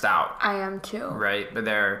bit stressed out. I am too. Right? But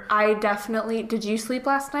did you sleep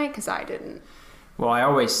last night? Because I didn't. Well, I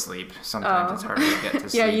always sleep. Sometimes it's hard to get to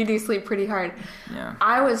sleep. Yeah, you do sleep pretty hard. Yeah.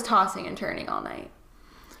 I was tossing and turning all night.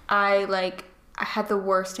 I had the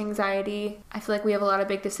worst anxiety. I feel like we have a lot of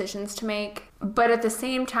big decisions to make. But at the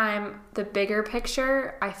same time, the bigger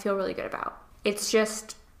picture, I feel really good about. It's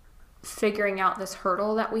just figuring out this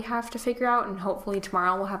hurdle that we have to figure out, and hopefully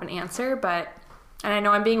tomorrow we'll have an answer. And I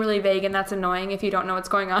know I'm being really vague, and that's annoying if you don't know what's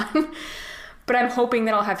going on. But I'm hoping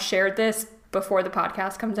that I'll have shared this before the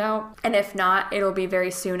podcast comes out. And if not, it'll be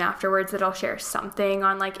very soon afterwards that I'll share something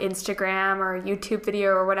on, like, Instagram or a YouTube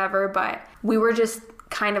video or whatever. But we were just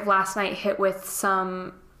kind of last night hit with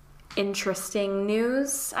some interesting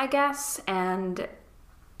news, I guess, and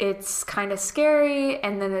it's kind of scary,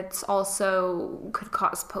 and then it's also could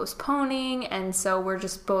cause postponing, and so we're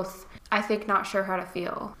just both, I think, not sure how to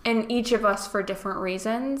feel. And each of us for different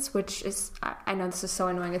reasons, which is, I know this is so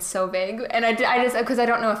annoying, it's so vague, and I just, because I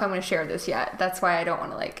don't know if I'm going to share this yet. That's why I don't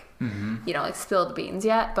want to, spill the beans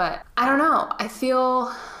yet, but I don't know. I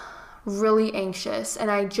feel really anxious, and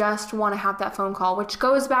I just want to have that phone call, which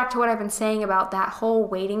goes back to what I've been saying about that whole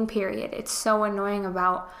waiting period. It's so annoying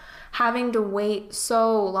about having to wait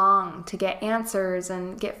so long to get answers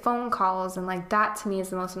and get phone calls, and like that to me is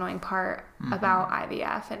the most annoying part about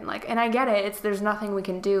IVF, and I get it, there's nothing we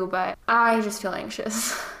can do, but I just feel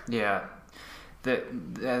anxious. Yeah.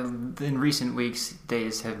 In recent weeks,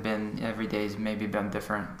 every day's maybe been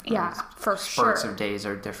different. Yeah, for sure. Spurts of days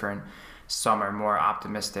are different. Some are more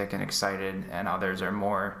optimistic and excited, and others are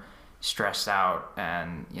more stressed out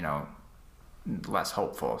and, less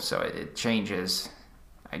hopeful. So it changes,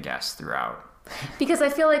 I guess, throughout. Because I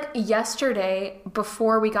feel like yesterday,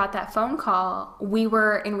 before we got that phone call, we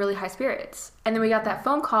were in really high spirits. And then we got that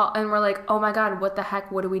phone call and we're like, oh my God, what the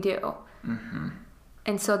heck? What do we do? Mm-hmm.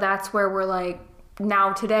 And so that's where we're like,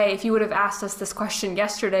 now today, if you would have asked us this question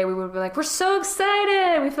yesterday, we would be like, we're so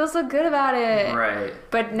excited. We feel so good about it. Right.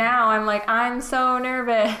 But now I'm like, I'm so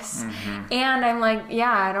nervous. Mm-hmm. And I'm like,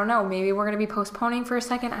 yeah, I don't know. Maybe we're going to be postponing for a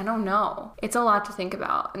second. I don't know. It's a lot to think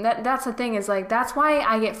about. And that's the thing is like, that's why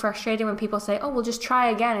I get frustrated when people say, oh, we'll just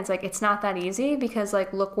try again. It's like, it's not that easy because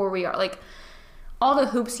like, look where we are. Like, all the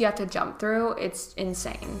hoops you have to jump through, it's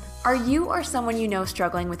insane. Are you or someone you know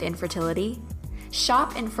struggling with infertility?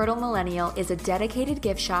 Shop Infertile Millennial is a dedicated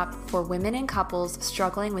gift shop for women and couples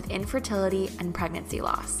struggling with infertility and pregnancy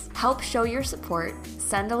loss. Help show your support,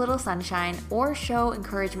 send a little sunshine, or show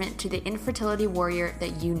encouragement to the infertility warrior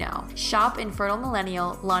that you know. Shop Infertile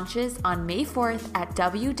Millennial launches on May 4th at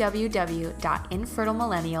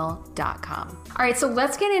www.infertilemillennial.com. All right, so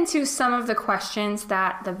let's get into some of the questions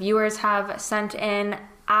that the viewers have sent in.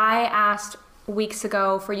 I asked weeks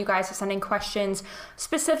ago for you guys to send in questions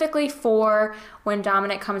specifically for when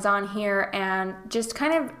Dominic comes on here, and just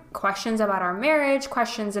kind of questions about our marriage,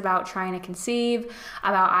 questions about trying to conceive,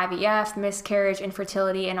 about IVF, miscarriage,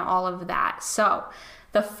 infertility, and all of that. So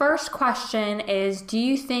the first question is, do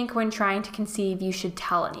you think when trying to conceive you should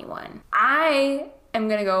tell anyone? I am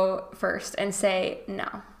going to go first and say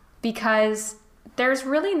no, because there's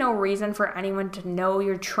really no reason for anyone to know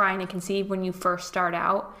you're trying to conceive when you first start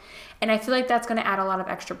out. And I feel like that's going to add a lot of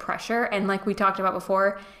extra pressure. And like we talked about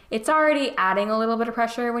before, it's already adding a little bit of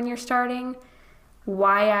pressure when you're starting.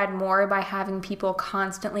 Why add more by having people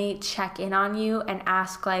constantly check in on you and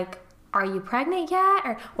ask like, are you pregnant yet?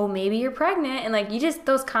 Or, well, maybe you're pregnant. And like,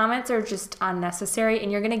 those comments are just unnecessary,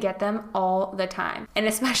 and you're going to get them all the time. And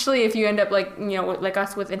especially if you end up like, like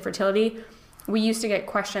us with infertility, we used to get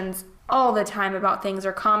questions all the time about things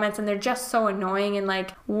or comments, and they're just so annoying. And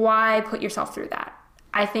like, why put yourself through that?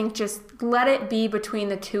 I think just let it be between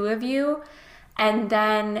the two of you. And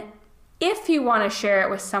then if you want to share it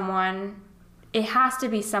with someone, it has to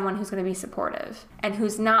be someone who's going to be supportive and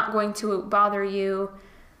who's not going to bother you,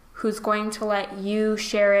 who's going to let you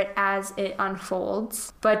share it as it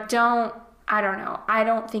unfolds. But I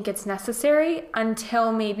don't think it's necessary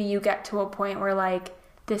until maybe you get to a point where like,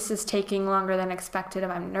 this is taking longer than expected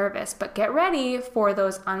and I'm nervous. But get ready for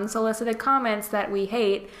those unsolicited comments that we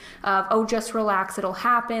hate of, oh, just relax, it'll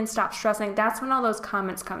happen, stop stressing. That's when all those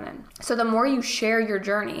comments come in. So the more you share your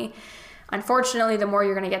journey, unfortunately, the more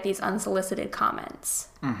you're going to get these unsolicited comments.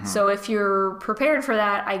 Mm-hmm. So if you're prepared for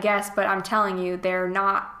that, I guess, but I'm telling you, they're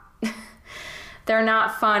not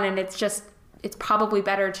fun, and it's probably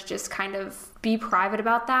better to just kind of be private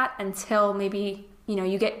about that until maybe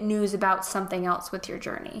you get news about something else with your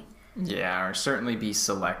journey. Yeah, or certainly be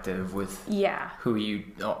selective with who you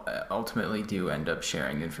ultimately do end up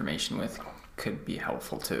sharing information with. Could be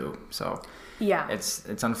helpful too. So yeah,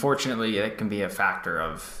 it's unfortunately it can be a factor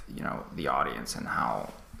of the audience and how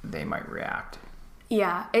they might react.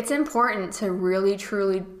 Yeah, it's important to really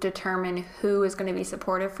truly determine who is going to be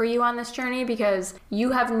supportive for you on this journey, because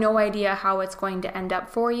you have no idea how it's going to end up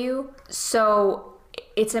for you. So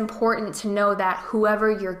it's important to know that whoever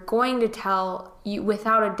you're going to tell, you,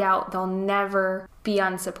 without a doubt, they'll never be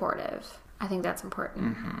unsupportive. I think that's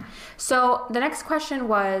important. Mm-hmm. So the next question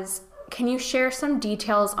was, can you share some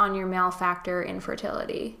details on your male factor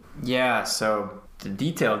infertility? Yeah, so the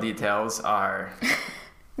details are...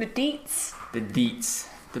 The deets. The deets.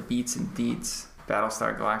 The beats and deets.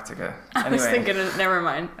 Battlestar Galactica. I was thinking of... Never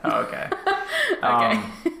mind. Oh, okay. Okay.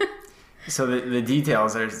 So the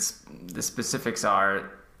details, the specifics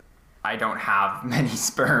are, I don't have many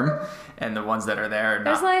sperm, and the ones that are there are not.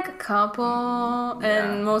 There's like a couple,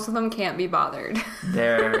 and most of them can't be bothered.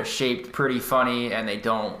 They're shaped pretty funny, and they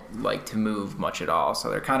don't like to move much at all.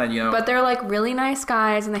 So they're kind of, But they're like really nice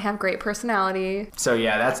guys, and they have great personality. So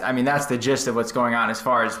yeah, that's the gist of what's going on as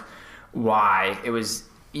far as why it was,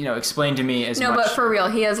 explained to me as much. No, but for real,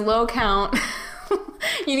 he has low count.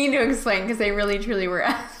 You need to explain, because they really truly were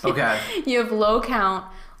asking. Okay. You have low count,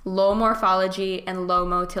 low morphology, and low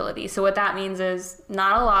motility. So what that means is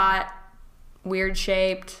not a lot, weird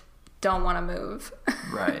shaped, don't want to move.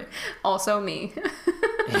 Right. Also me.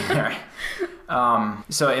 Yeah, right.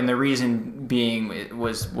 And the reason being it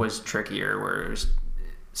was trickier, where it was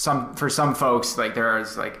for some folks, like there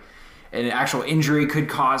is like an actual injury could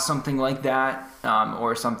cause something like that,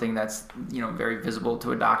 or something that's very visible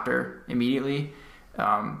to a doctor immediately.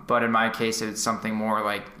 But in my case, it's something more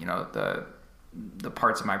like the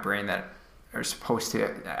parts of my brain that are supposed to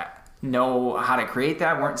know how to create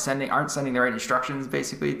that aren't sending the right instructions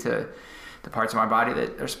basically to the parts of my body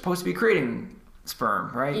that are supposed to be creating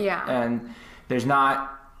sperm, right? Yeah. And there's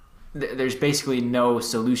basically no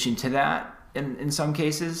solution to that in some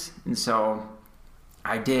cases. And so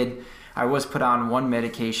I was put on one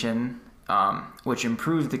medication, which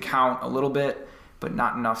improved the count a little bit, but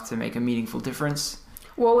not enough to make a meaningful difference.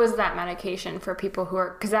 What was that medication for people who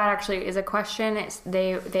are, because that actually is a question.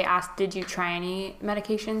 They asked, did you try any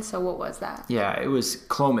medication? So what was that? Yeah, it was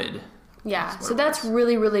Clomid. Yeah, so that's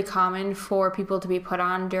really, really common for people to be put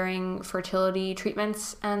on during fertility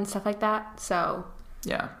treatments and stuff like that. So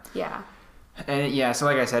yeah. And yeah, so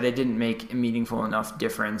like I said, it didn't make a meaningful enough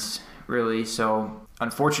difference, really. So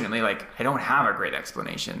unfortunately, like, I don't have a great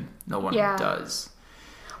explanation. No one does.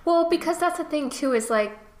 Well, because that's the thing too, is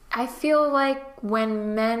like, I feel like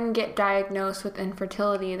when men get diagnosed with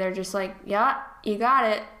infertility, they're just like, yeah, you got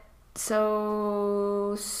it.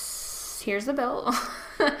 So here's the bill.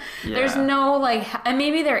 There's no like, and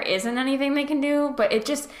maybe there isn't anything they can do, but it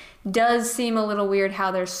just does seem a little weird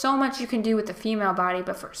how there's so much you can do with the female body,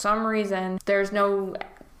 but for some reason there's no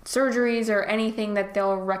surgeries or anything that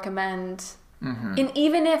they'll recommend. And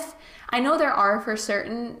even if, I know there are for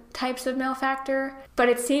certain types of male factor, but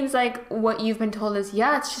it seems like what you've been told is,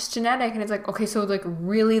 yeah, it's just genetic. And it's like, okay, so like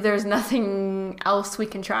really there's nothing else we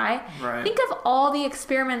can try. Right. Think of all the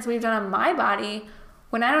experiments we've done on my body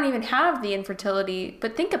when I don't even have the infertility,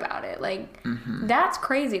 but think about it. Like, that's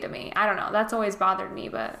crazy to me. I don't know. That's always bothered me,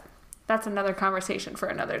 but that's another conversation for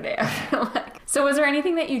another day, I feel like. So was there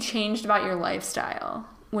anything that you changed about your lifestyle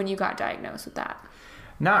when you got diagnosed with that?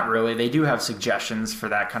 Not really. They do have suggestions for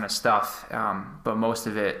that kind of stuff, but most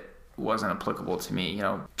of it wasn't applicable to me. You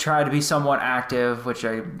know, try to be somewhat active, which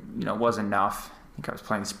was enough. I think I was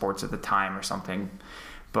playing sports at the time or something,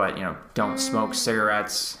 but don't smoke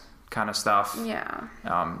cigarettes, kind of stuff. Yeah.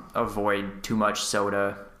 Avoid too much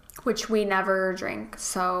soda, which we never drink.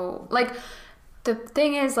 So like, the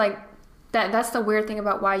thing is like that's the weird thing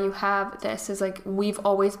about why you have this is like we've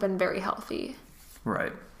always been very healthy.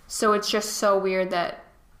 Right. So it's just so weird that,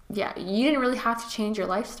 yeah, you didn't really have to change your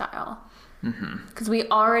lifestyle. Because we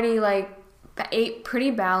already, like, ate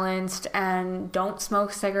pretty balanced and don't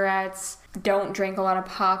smoke cigarettes, don't drink a lot of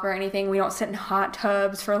pop or anything. We don't sit in hot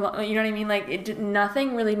tubs for, you know what I mean? Like,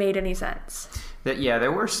 nothing really made any sense.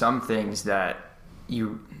 There were some things that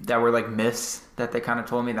were, like, myths that they kind of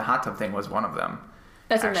told me. The hot tub thing was one of them.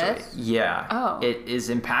 That's actually a myth? Yeah. Oh. It is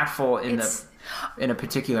impactful in a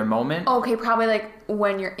particular moment. Okay, probably like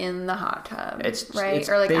when you're in the hot tub, right? It's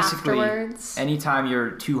or like basically afterwards. Anytime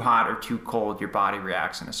you're too hot or too cold, your body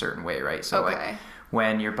reacts in a certain way, right? So like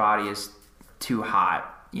when your body is too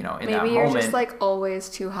hot, in that moment. Maybe you're just like always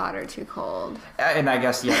too hot or too cold. And I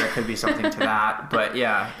guess, there could be something to that. But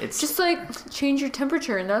yeah, it's just like change your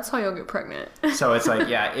temperature and that's how you'll get pregnant. So it's like,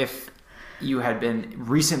 if you had been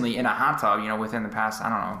recently in a hot tub, within the past, I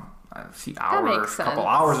don't know, a few hours, a couple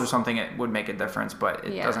hours or something, it would make a difference, but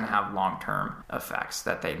it doesn't have long-term effects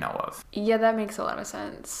that they know of. Yeah, that makes a lot of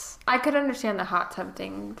sense. I could understand the hot tub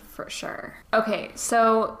thing for sure. Okay,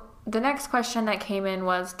 so the next question that came in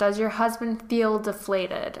was, does your husband feel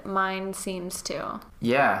deflated? Mine seems to.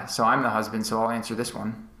 Yeah, so I'm the husband, so I'll answer this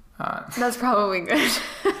one. That's probably good.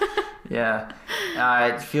 Yeah.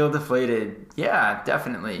 I feel deflated. Yeah,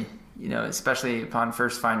 definitely. Especially upon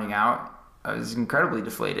first finding out, I was incredibly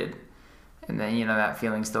deflated. And then, that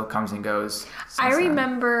feeling still comes and goes. I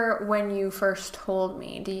remember when you first told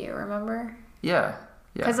me. Do you remember? Yeah.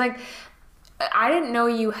 Because, like, I didn't know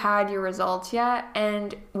you had your results yet.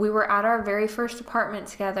 And we were at our very first apartment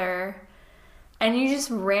together. And you just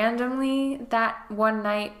randomly, that one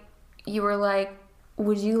night, you were like,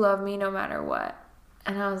 would you love me no matter what?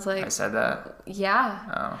 And I was like... I said that? Yeah.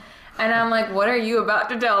 Oh. And I'm like, what are you about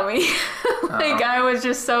to tell me? I was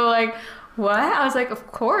just so like, what? I was like, of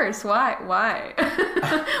course. Why?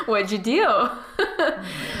 What'd you do?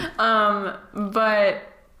 But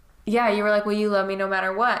yeah, you were like, will you love me no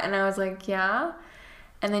matter what? And I was like, yeah.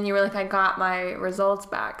 And then you were like, I got my results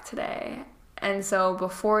back today. And so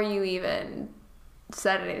before you even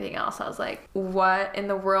said anything else, I was like, what in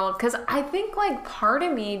the world? Because I think like part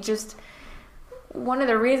of me just, one of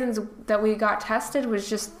the reasons that we got tested was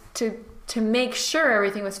just to make sure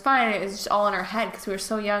everything was fine. It was just all in our head because we were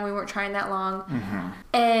so young. We weren't trying that long.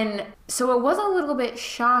 And so it was a little bit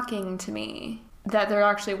shocking to me that there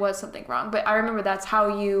actually was something wrong. But I remember that's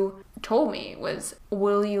how you told me was,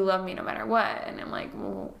 will you love me no matter what? And I'm like,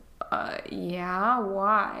 well, yeah,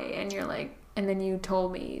 why? And you're like, and then you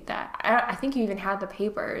told me that, I think you even had the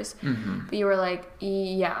papers, but you were like,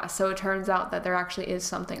 yeah, so it turns out that there actually is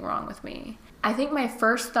something wrong with me. I think my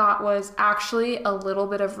first thought was actually a little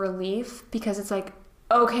bit of relief because it's like,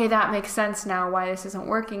 okay, that makes sense now why this isn't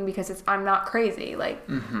working, because I'm not crazy. Like,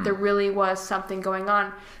 there really was something going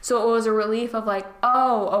on. So it was a relief of like,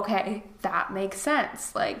 oh, okay, that makes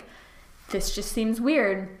sense. Like, this just seems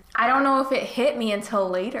weird. I don't know if it hit me until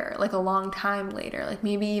later, like a long time later, like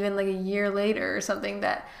maybe even like a year later or something,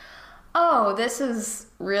 that, oh, this is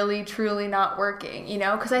really, truly not working, you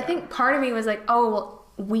know? Because I think part of me was like, oh, well,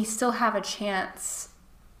 we still have a chance.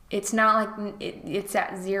 It's not like it's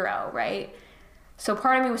at zero, right? So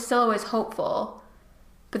part of me was still always hopeful.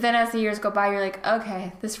 But then as the years go by, you're like,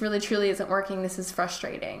 okay, this really, truly isn't working. This is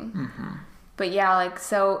frustrating. But yeah, like,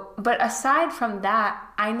 so, but aside from that,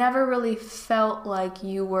 I never really felt like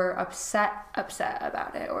you were upset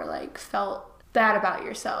about it, or like felt bad about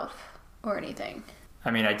yourself or anything.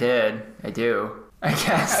 I mean, I do, I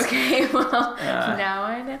guess. Okay, well, now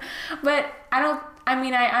I know. But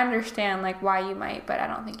I understand like why you might, but I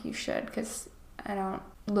don't think you should, because I don't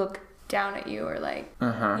look down at you or like, you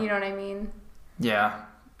know what I mean? Yeah.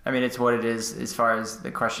 I mean, it's what it is as far as the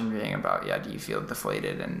question being about, do you feel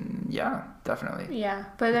deflated? And yeah, definitely. Yeah.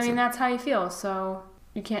 But I mean, that's how you feel. So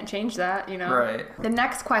you can't change that, you know? Right. The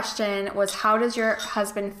next question was, how does your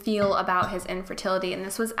husband feel about his infertility? And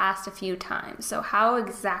this was asked a few times. So how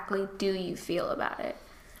exactly do you feel about it?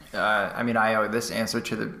 I mean, I owe this answer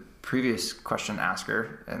to the previous question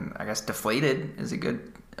asker, and I guess deflated is a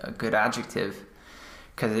good adjective,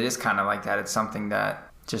 because it is kind of like that. It's something that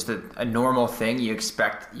just a normal thing you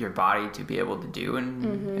expect your body to be able to do, and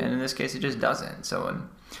in this case it just doesn't. So when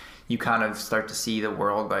you kind of start to see the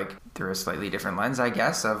world like through a slightly different lens, I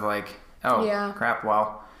guess, of like, oh crap,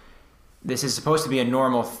 well, this is supposed to be a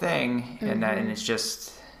normal thing, and it's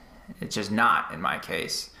just not in my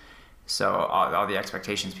case. So all the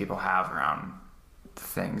expectations people have around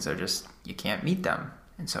things are just, you can't meet them,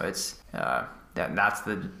 and so it's that's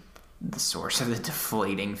the source of the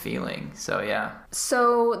deflating feeling. So yeah.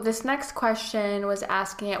 So this next question was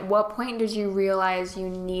asking, at what point did you realize you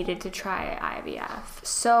needed to try IVF?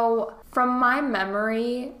 So from my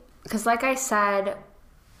memory, because like I said,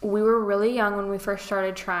 we were really young when we first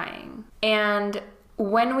started trying, and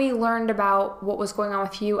when we learned about what was going on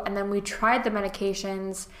with you, and then we tried the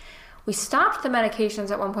medications, we stopped the medications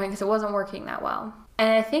at one point because it wasn't working that well. And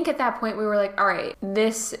I think at that point we were like, all right,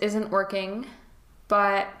 this isn't working,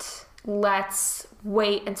 but let's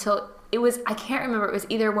wait until I can't remember, it was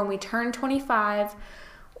either when we turned 25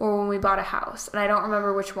 or when we bought a house, and I don't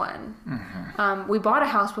remember which one. We bought a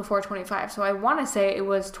house before 25, so I want to say it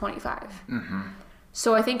was 25.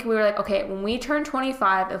 So I think we were like, okay, when we turn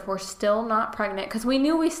 25, if we're still not pregnant, because we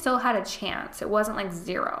knew we still had a chance, it wasn't like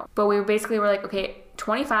zero, but we basically were like, okay,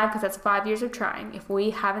 25, because that's 5 years of trying. If we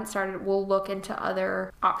haven't started, we'll look into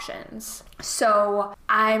other options. So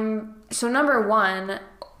number one,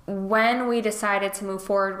 when we decided to move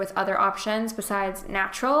forward with other options besides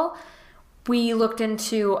natural, we looked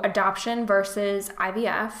into adoption versus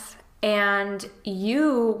IVF, and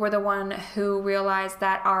you were the one who realized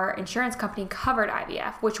that our insurance company covered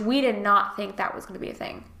IVF, which we did not think that was going to be a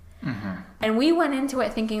thing. And we went into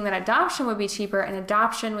it thinking that adoption would be cheaper and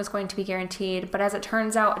adoption was going to be guaranteed, but as it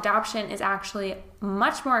turns out, adoption is actually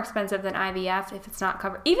much more expensive than IVF if it's not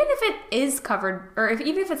covered. Even if it is covered, or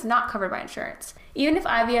even if it's not covered by insurance. Even if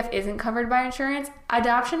IVF isn't covered by insurance,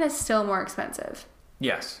 adoption is still more expensive.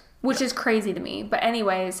 Yes. Which is crazy to me. But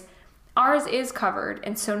anyways, ours is covered,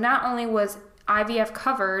 and so not only was IVF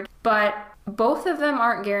covered, but both of them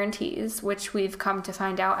aren't guarantees, which we've come to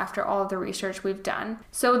find out after all of the research we've done.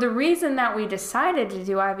 So the reason that we decided to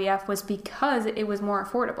do IVF was because it was more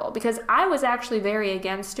affordable. Because I was actually very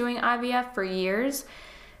against doing IVF for years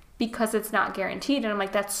because it's not guaranteed. And I'm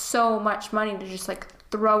like, that's so much money to just like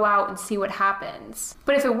throw out and see what happens.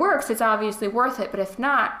 But if it works, it's obviously worth it. But if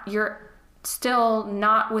not, you're still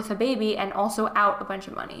not with a baby and also out a bunch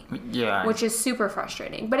of money. Yeah. Which is super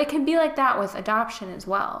frustrating. But it can be like that with adoption as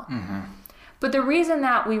well. But the reason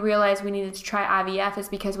that we realized we needed to try IVF is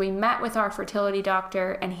because we met with our fertility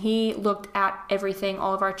doctor, and he looked at everything,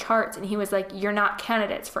 all of our charts, and he was like, you're not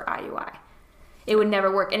candidates for IUI. It would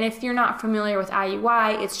never work. And if you're not familiar with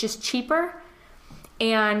IUI, it's just cheaper,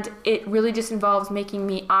 and it really just involves making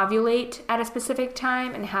me ovulate at a specific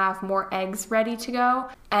time and have more eggs ready to go,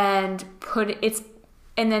 and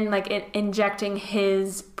injecting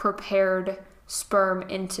his prepared sperm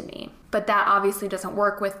into me. But that obviously doesn't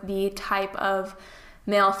work with the type of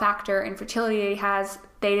male factor infertility he has.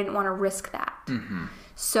 They didn't want to risk that.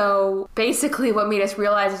 So basically what made us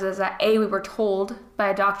realize is that A, we were told by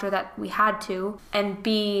a doctor that we had to, and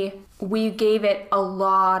B, we gave it a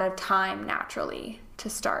lot of time naturally to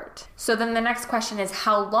start. So then the next question is,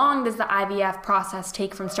 how long does the IVF process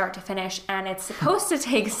take from start to finish? And it's supposed to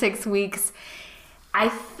take 6 weeks.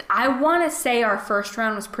 I want to say our first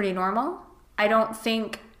round was pretty normal. I don't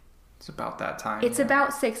think it's about that time. It's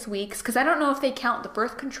about 6 weeks, because I don't know if they count the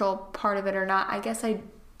birth control part of it or not. I guess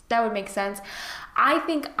that would make sense. I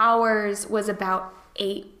think ours was about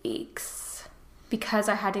 8 weeks because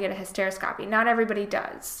I had to get a hysteroscopy. Not everybody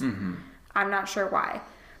does. Mm-hmm. I'm not sure why,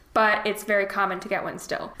 but it's very common to get one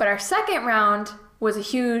still. But our second round was a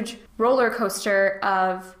huge roller coaster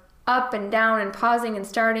of up and down and pausing and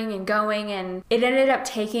starting and going, and it ended up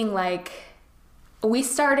taking we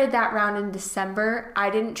started that round in December.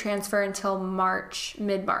 I didn't transfer until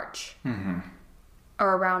mid-March, or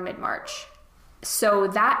around mid-March. So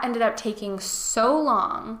that ended up taking so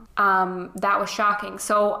long. That was shocking.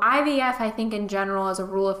 So IVF, I think in general, as a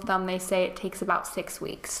rule of thumb, they say it takes about 6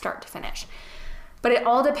 weeks, start to finish. But it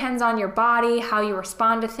all depends on your body, how you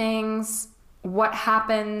respond to things, what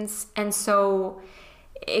happens. And so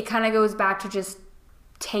it kind of goes back to just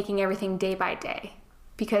taking everything day by day.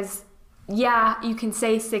 Because yeah, you can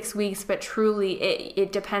say 6 weeks, but truly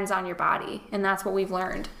it depends on your body. And that's what we've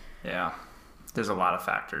learned. Yeah. There's a lot of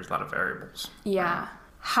factors, a lot of variables. Yeah.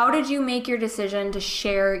 How did you make your decision to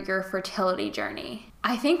share your fertility journey?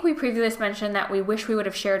 I think we previously mentioned that we wish we would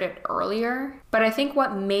have shared it earlier, but I think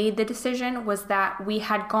what made the decision was that we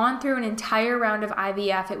had gone through an entire round of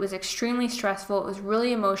IVF. It was extremely stressful. It was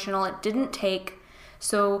really emotional. It didn't take,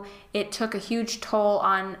 so it took a huge toll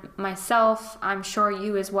on myself. I'm sure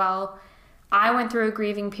you as well. I went through a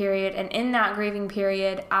grieving period, and in that grieving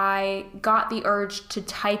period, I got the urge to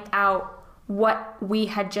type out what we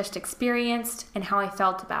had just experienced and how I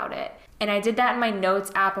felt about it. And I did that in my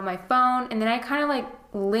notes app on my phone, and then I kind of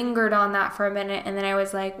lingered on that for a minute, and then I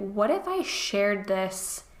was like, what if I shared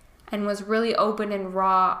this and was really open and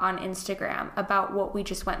raw on Instagram about what we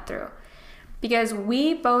just went through? Because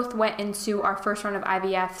we both went into our first round of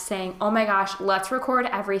IVF saying, oh my gosh, let's record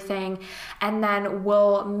everything, and then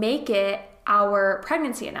we'll make it our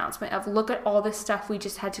pregnancy announcement of look at all this stuff we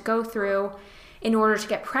just had to go through in order to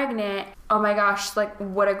get pregnant. Oh my gosh,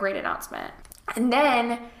 what a great announcement. And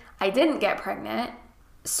then I didn't get pregnant.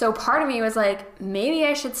 So part of me was like, maybe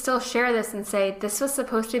I should still share this and say, this was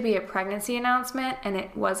supposed to be a pregnancy announcement and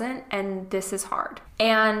it wasn't, and this is hard.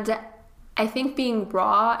 And I think being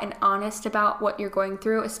raw and honest about what you're going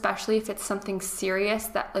through, especially if it's something serious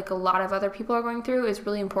that a lot of other people are going through, is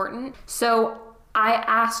really important. So I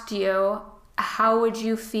asked you, how would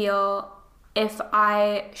you feel if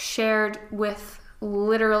I shared with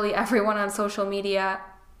literally everyone on social media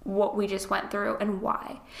what we just went through and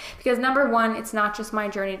why? Because number one, it's not just my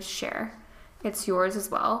journey to share. It's yours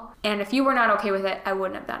as well. And if you were not okay with it, I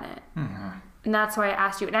wouldn't have done it. Mm-hmm. And that's why I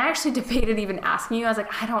asked you. And I actually debated even asking you. I was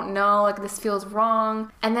like, I don't know, this feels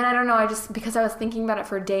wrong. And then I don't know, because I was thinking about it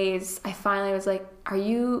for days, I finally was like, are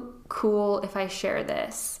you cool if I share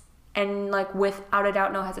this? And without a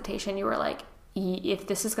doubt, no hesitation, you were like, if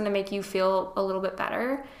this is going to make you feel a little bit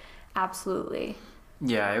better, absolutely.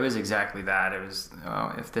 Yeah, it was exactly that. It was,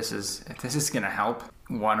 if this is going to help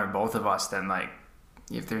one or both of us, then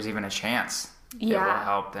if there's even a chance it will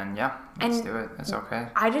help, then let's do it. That's okay.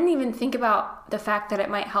 I didn't even think about the fact that it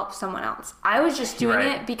might help someone else. I was just doing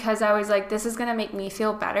it because I was like, this is going to make me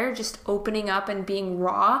feel better, just opening up and being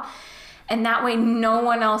raw. And that way no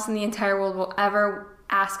one else in the entire world will ever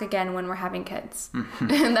ask again when we're having kids.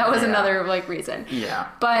 And that was another reason. Yeah.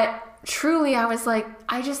 But truly I was like,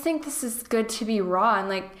 I just think this is good to be raw.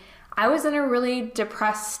 And I was in a really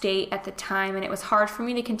depressed state at the time, and it was hard for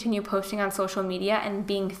me to continue posting on social media and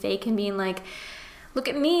being fake and being like, look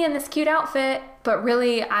at me in this cute outfit. But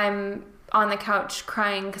really I'm on the couch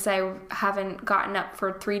crying because I haven't gotten up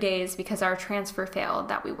for 3 days because our transfer failed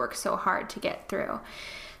that we worked so hard to get through.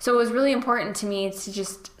 So it was really important to me to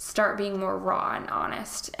just start being more raw and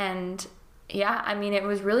honest. And it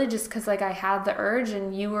was really just because I had the urge,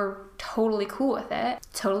 and you were totally cool with it.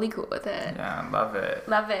 Totally cool with it. Yeah, love it.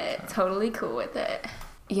 Love it. Totally cool with it.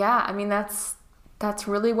 Yeah, that's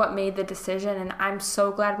really what made the decision, and I'm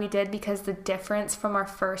so glad we did, because the difference from our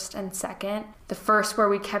first and second, the first where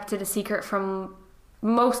we kept it a secret from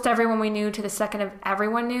most everyone we knew to the second of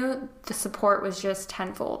everyone knew, the support was just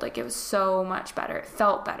tenfold. It was so much better. It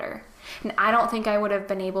felt better. And I don't think I would have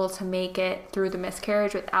been able to make it through the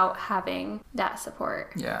miscarriage without having that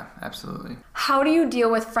support. Yeah, absolutely. How do you deal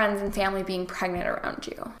with friends and family being pregnant around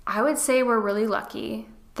you? I would say we're really lucky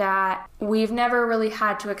that we've never really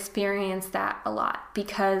had to experience that a lot,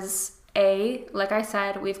 because like I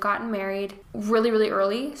said, we've gotten married really, really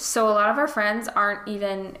early. So a lot of our friends aren't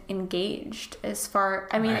even engaged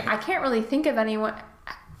I can't really think of anyone.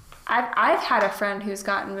 I've had a friend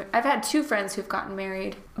I've had 2 friends who've gotten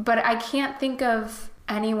married, but I can't think of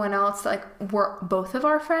anyone else, like, were both of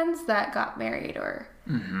our friends that got married or,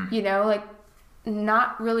 you know, like,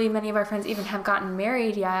 not really many of our friends even have gotten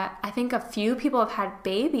married yet. I think a few people have had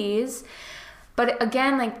babies, but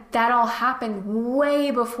again, like, that all happened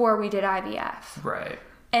way before we did IVF. Right.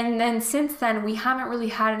 And then since then, we haven't really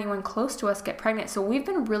had anyone close to us get pregnant. So we've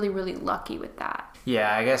been really, really lucky with that.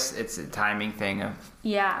 Yeah, I guess it's a timing thing of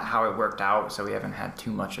how it worked out. So we haven't had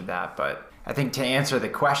too much of that. But I think to answer the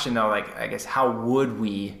question, though, like, I guess, how would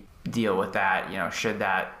we deal with that? You know, should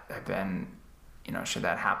that have been, you know, should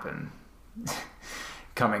that happen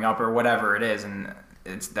coming up or whatever it is? And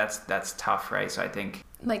that's tough, right? So I think,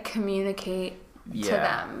 like, communicate to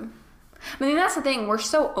them. I mean, that's the thing. We're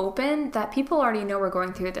so open that people already know we're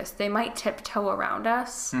going through this. They might tiptoe around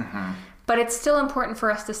us, but it's still important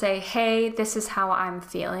for us to say, hey, this is how I'm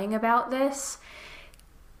feeling about this.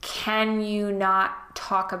 Can you not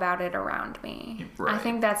talk about it around me? Right. I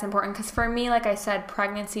think that's important because for me, like I said,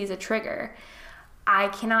 pregnancy is a trigger. I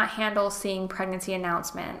cannot handle seeing pregnancy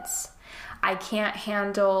announcements. I can't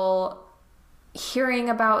handle hearing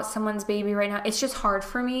about someone's baby right now. It's just hard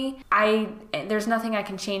for me. There's nothing I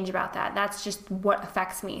can change about that. That's just what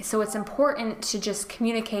affects me. So it's important to just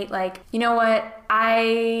communicate, like, you know what?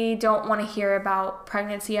 I don't want to hear about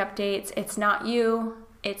pregnancy updates. It's not you.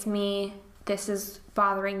 It's me. This is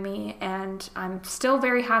bothering me, and I'm still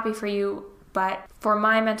very happy for you, but for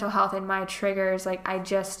my mental health and my triggers, like, I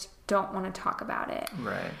just don't want to talk about it.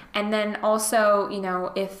 Right. And then also, you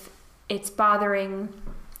know, if it's bothering,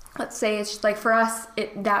 let's say it's like for us,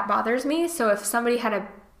 that bothers me. So if somebody had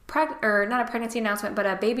not a pregnancy announcement, but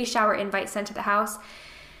a baby shower invite sent to the house,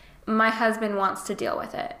 my husband wants to deal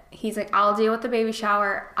with it. He's like, I'll deal with the baby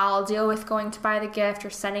shower. I'll deal with going to buy the gift or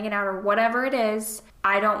sending it out or whatever it is.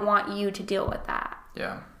 I don't want you to deal with that.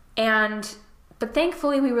 Yeah. But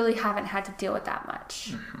thankfully we really haven't had to deal with that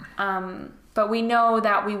much. But we know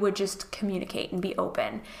that we would just communicate and be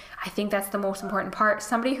open. I think that's the most important part.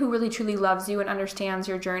 Somebody who really truly loves you and understands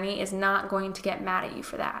your journey is not going to get mad at you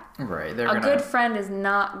for that. Right. Good friend is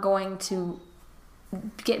not going to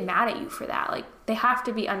get mad at you for that. Like, they have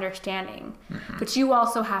to be understanding. But you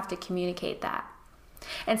also have to communicate that.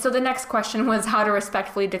 And so the next question was how to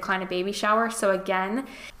respectfully decline a baby shower. So again,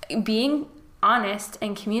 being honest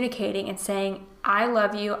and communicating and saying, I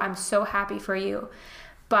love you. I'm so happy for you.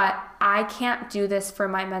 But I can't do this for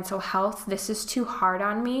my mental health. This is too hard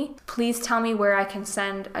on me. Please tell me where I can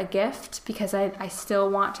send a gift because I still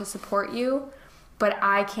want to support you, but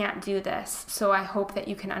I can't do this. So I hope that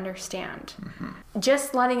you can understand.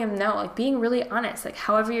 Just letting him know, like, being really honest, like,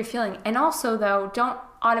 however you're feeling. And also, though, don't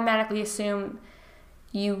automatically assume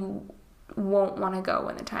you won't want to go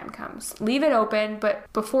when the time comes. Leave it open, but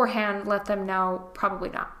beforehand, let them know probably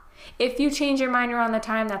not. If you change your mind around the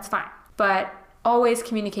time, that's fine. But always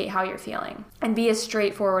communicate how you're feeling and be as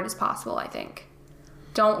straightforward as possible, I think.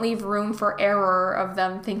 Don't leave room for error of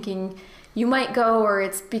them thinking you might go or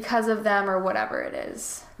it's because of them or whatever it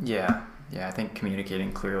is. Yeah. I think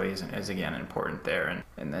communicating clearly is again important there.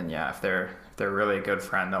 And then, if they're really a good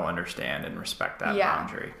friend, they'll understand and respect that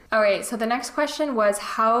boundary. All right. So the next question was,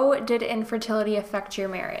 how did infertility affect your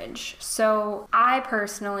marriage? So I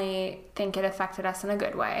personally think it affected us in a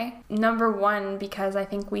good way. Number one, because I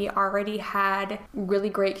think we already had really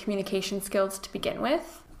great communication skills to begin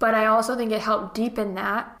with. But I also think it helped deepen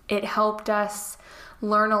that. It helped us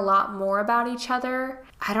learn a lot more about each other.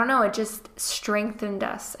 I don't know. It just strengthened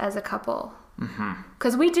us as a couple.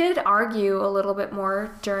 Because we did argue a little bit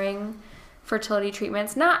more during fertility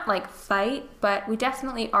treatments, not like fight, but we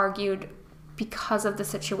definitely argued because of the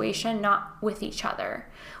situation, not with each other.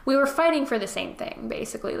 We were fighting for the same thing,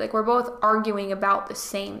 basically. Like, we're both arguing about the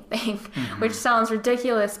same thing, which sounds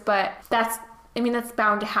ridiculous, but that's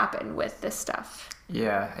bound to happen with this stuff.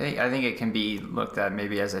 Yeah, I think it can be looked at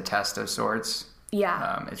maybe as a test of sorts.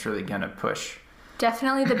 Yeah. It's really going to push.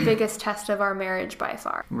 Definitely the biggest test of our marriage by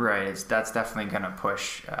far. Right. That's definitely going to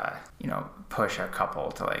push, push a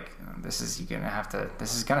couple to, like, this is going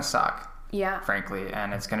to suck. Yeah. Frankly.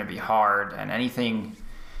 And it's going to be hard. And anything,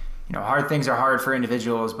 hard things are hard for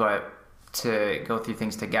individuals, but to go through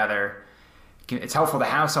things together, it's helpful to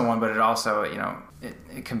have someone, but it also,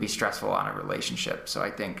 it can be stressful on a relationship. So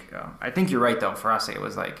I think you're right, though. For us, it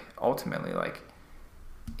was like ultimately like,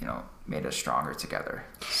 made us stronger together.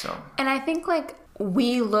 So. And I think, like,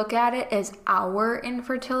 we look at it as our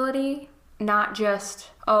infertility, not just,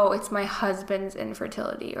 oh, it's my husband's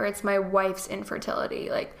infertility or it's my wife's infertility.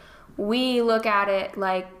 Like, we look at it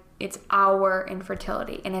like It's our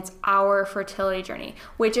infertility and it's our fertility journey,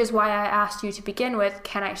 which is why I asked you to begin with,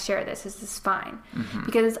 can I share this? Is this fine?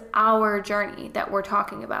 Because it's our journey that we're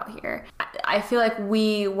talking about here. I feel like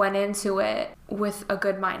we went into it with a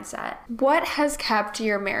good mindset. What has kept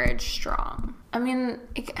your marriage strong? I mean,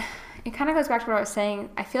 it kind of goes back to what I was saying.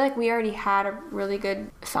 I feel like we already had a really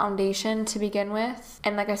good foundation to begin with.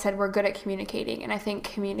 And like I said, we're good at communicating. And I think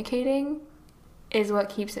communicating is what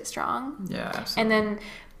keeps it strong. Yeah, absolutely. And then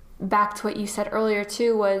back to what you said earlier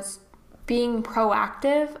too, was being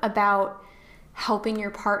proactive about helping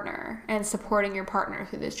your partner and supporting your partner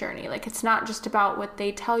through this journey. Like, it's not just about what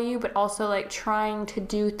they tell you, but also like trying to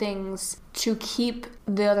do things to keep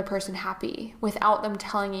the other person happy without them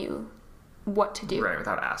telling you what to do. Right,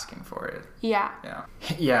 without asking for it. Yeah.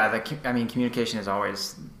 Communication is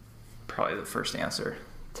always probably the first answer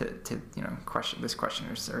to this question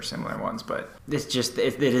or similar ones, but it's just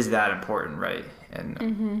it is that important, right? And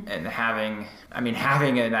and having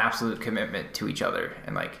an absolute commitment to each other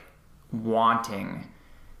and like wanting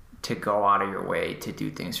to go out of your way to do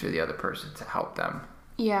things for the other person to help them.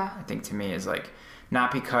 Yeah. I think to me is like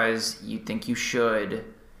not because you think you should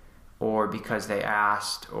or because they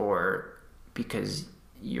asked or because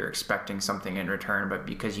you're expecting something in return, but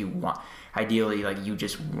because you want, ideally, like you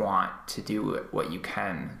just want to do what you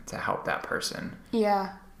can to help that person.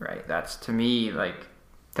 Yeah. Right. That's, to me, like,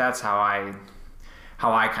 that's how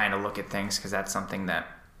I kind of look at things, because that's something that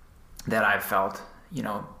I've felt,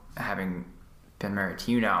 having been married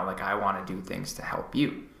to you now, like I want to do things to help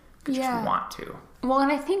you. I just want to. Well,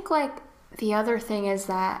 and I think like the other thing is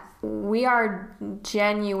that we are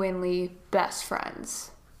genuinely best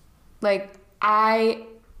friends. Like I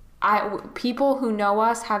people who know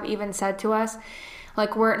us have even said to us,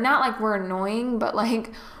 like, we're not like we're annoying, but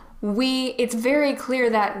like it's very clear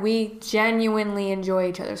that we genuinely enjoy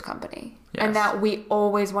each other's company. Yes. And that we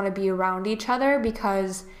always want to be around each other,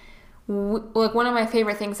 because like one of my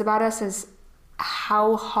favorite things about us is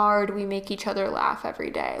how hard we make each other laugh every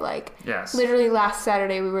day. Like, yes. Literally last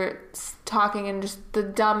Saturday we were talking in just the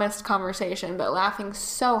dumbest conversation, but laughing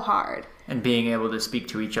so hard. And being able to speak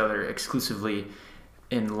to each other exclusively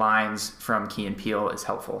in lines from Key and Peele is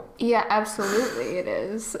helpful. Yeah, absolutely it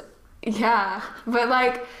is. Yeah. But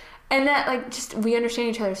like, and that like just we understand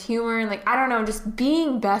each other's humor, and like, I don't know, just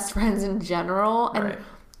being best friends in general, and right.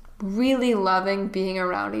 Really loving being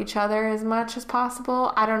around each other as much as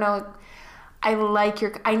possible. I don't know.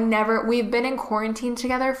 We've been in quarantine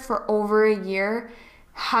together for over a year,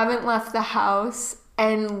 haven't left the house,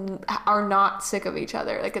 and are not sick of each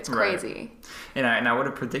other. Like, it's crazy. Right. And I would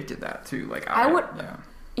have predicted that too. Like,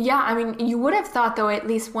 yeah, I mean, you would have thought though, at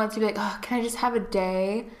least once, you'd be like, oh, can I just have a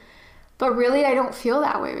day? But really, I don't feel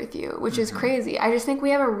that way with you, which is crazy. I just think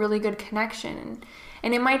we have a really good connection.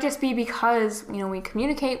 And it might just be because, we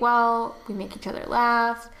communicate well, we make each other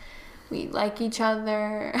laugh, we like each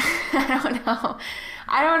other. I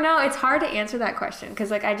don't know. It's hard to answer that question, because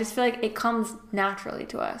like I just feel like it comes naturally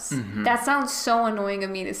to us. That sounds so annoying of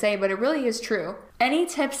me to say, but it really is true. Any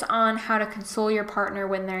tips on how to console your partner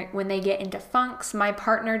when they get into funks? My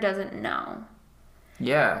partner doesn't know.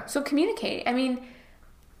 Yeah. So communicate. I mean,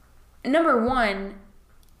 number one,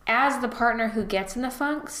 as the partner who gets in the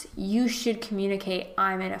funks, you should communicate,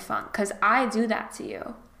 I'm in a funk, because I do that to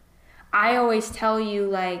you. I always tell you,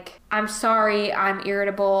 like, I'm sorry, I'm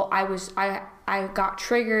irritable, I got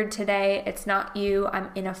triggered today, it's not you, I'm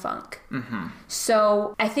in a funk.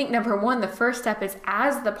 So I think number one, the first step is,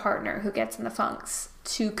 as the partner who gets in the funks,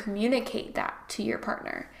 to communicate that to your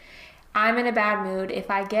partner. I'm in a bad mood, if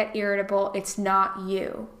I get irritable, it's not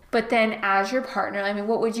you. But then as your partner, I mean,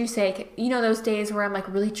 what would you say? Those days where I'm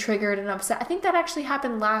like really triggered and upset. I think that actually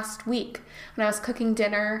happened last week when I was cooking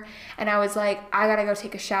dinner and I was like, I gotta go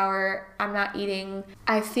take a shower. I'm not eating.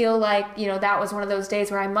 I feel like, that was one of those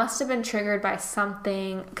days where I must have been triggered by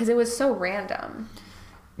something, because it was so random.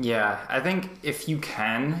 Yeah, I think if you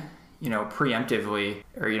can, preemptively,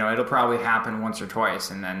 or, it'll probably happen once or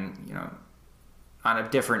twice, and then, on a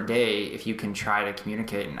different day, if you can try to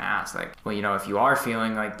communicate and ask, like, well, if you are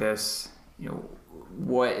feeling like this,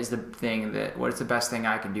 what is the best thing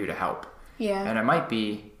I can do to help? Yeah. And it might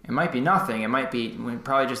be nothing. It might be,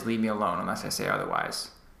 probably just leave me alone unless I say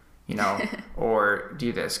otherwise, or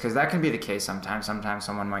do this. Because that can be the case sometimes. Sometimes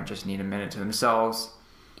someone might just need a minute to themselves.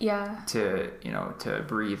 Yeah. To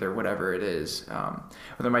breathe or whatever it is. Or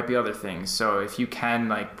there might be other things. So if you can,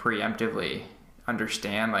 like, preemptively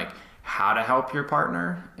understand, like, how to help your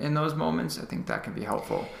partner in those moments, I think that can be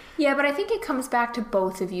helpful. Yeah, but I think it comes back to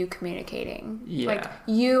both of you communicating. Yeah. Like,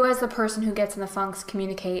 you as the person who gets in the funks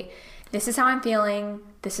communicate, this is how I'm feeling,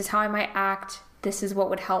 this is how I might act, this is what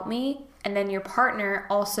would help me, And then your partner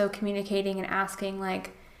also communicating and asking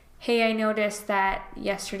like, hey, I noticed that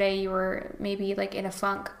yesterday you were maybe like in a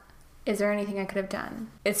funk. Is there anything I could have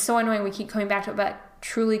done? It's so annoying we keep coming back to it, but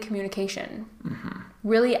truly communication.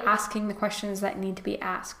 Really asking the questions that need to be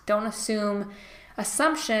asked. Don't assume.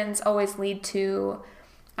 Assumptions always lead to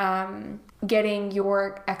getting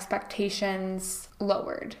your expectations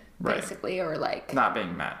lowered, basically, or like not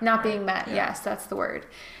being met. Being met. Yeah. Yes, that's the word.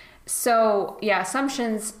 So yeah,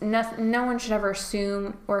 assumptions. No one should ever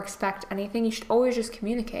assume or expect anything. You should always just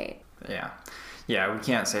communicate. Yeah, we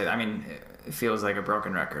can't say that. I mean, it feels like a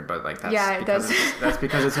broken record, but like that's it because does. That's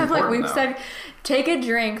because it's important. Like we've said, take a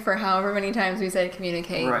drink for however many times we said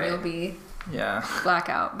communicate. Right. You'll be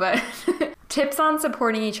blackout. But tips on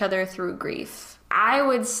supporting each other through grief. I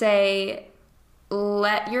would say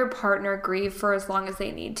let your partner grieve for as long as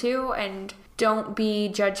they need to, and don't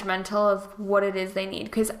be judgmental of what it is they need.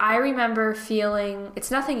 Because I remember feeling,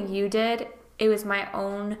 it's nothing you did, it was my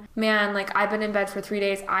own, man, like I've been in bed for 3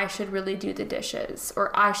 days, I should really do the dishes,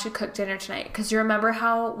 or I should cook dinner tonight. Because you remember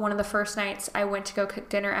how one of the first nights I went to go cook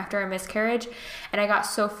dinner after a miscarriage, and I got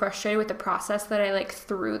so frustrated with the process that I like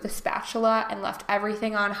threw the spatula and left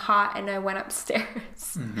everything on hot, and I went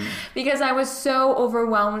upstairs because I was so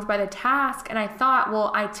overwhelmed by the task. And I thought,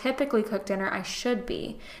 well, I typically cook dinner, I should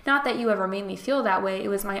be. Not that you ever made me feel that way, it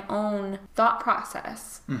was my own thought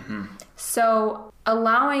process. So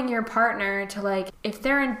allowing your partner to like, if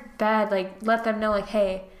they're in bed, like let them know like,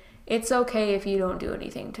 hey, it's okay if you don't do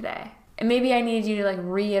anything today. And maybe I need you to like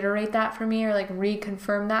reiterate that for me or like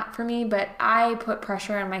reconfirm that for me, but I put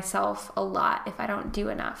pressure on myself a lot if I don't do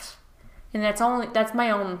enough. And that's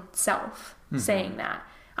my own self saying that.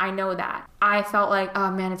 I know that. I felt like,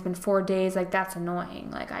 oh man, it's been 4 days, like that's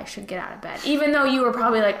annoying. Like I should get out of bed. Even though you were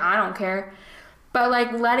probably like, I don't care. But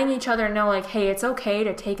like letting each other know like, hey, it's okay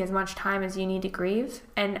to take as much time as you need to grieve,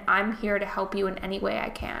 and I'm here to help you in any way I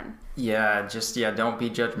can. Yeah, don't be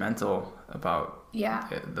judgmental about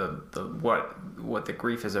the what the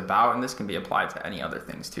grief is about, and this can be applied to any other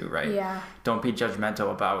things too, right? Yeah. Don't be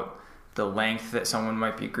judgmental about the length that someone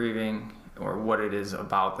might be grieving or what it is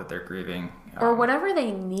about that they're grieving. Or whatever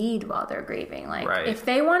they need while they're grieving. Like if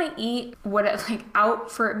they want to eat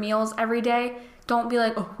out for meals every day, don't be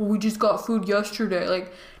like, oh, well, we just got food yesterday.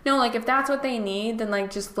 Like, no, like if that's what they need, then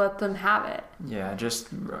like just let them have it. Yeah, just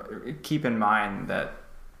keep in mind that,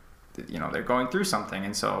 you know, they're going through something.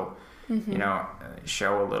 And so, you know,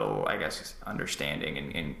 show a little, I guess,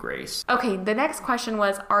 understanding and grace. Okay, the next question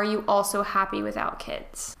was, are you also happy without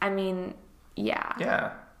kids? I mean, yeah.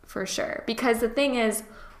 Yeah. For sure. Because the thing is,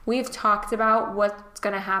 we've talked about what's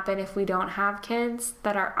going to happen if we don't have kids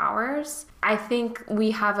that are ours. I think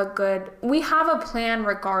we have a plan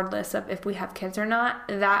regardless of if we have kids or not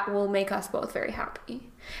that will make us both very happy.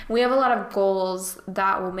 We have a lot of goals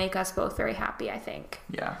that will make us both very happy, I think.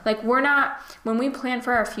 Yeah. Like when we plan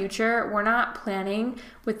for our future, we're not planning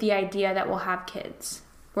with the idea that we'll have kids.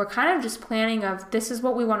 We're kind of just planning of this is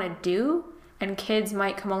what we want to do, and kids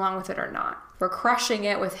might come along with it or not. We're crushing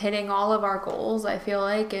it with hitting all of our goals, I feel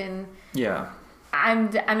like, and I'm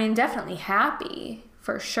definitely happy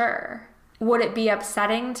for sure. Would it be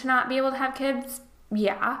upsetting to not be able to have kids?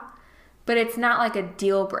 Yeah, but it's not like a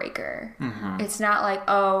deal breaker. It's not like,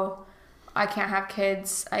 oh, I can't have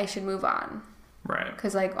kids, I should move on. Right.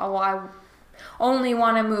 Because like, oh, I only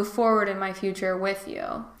want to move forward in my future with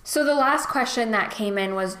you. So the last question that came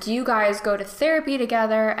in was, do you guys go to therapy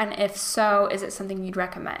together? And if so, is it something you'd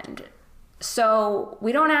recommend? So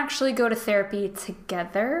we don't actually go to therapy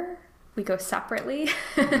together. We go separately.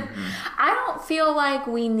 I don't feel like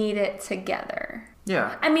we need it together.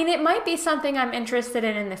 Yeah. I mean, it might be something I'm interested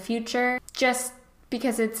in the future, just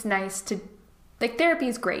because it's nice to, like, therapy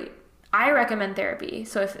is great. I recommend therapy.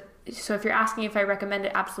 So if you're asking if I recommend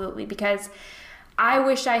it, absolutely. Because I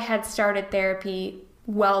wish I had started therapy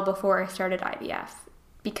well before I started IVF.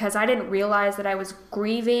 Because I didn't realize that I was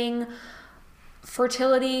grieving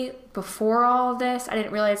fertility before all of this. I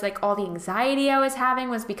didn't realize like all the anxiety I was having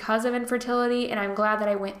was because of infertility, and I'm glad that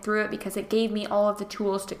I went through it because it gave me all of the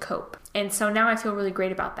tools to cope. And so now I feel really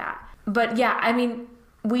great about that. But yeah, I mean,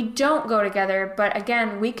 we don't go together, but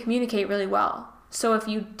again, we communicate really well. So if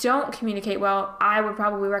you don't communicate well, I would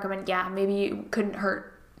probably recommend, maybe it couldn't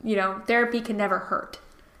hurt. You know, therapy can never hurt.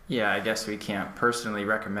 Yeah, I guess we can't personally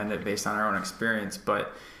recommend it based on our own experience,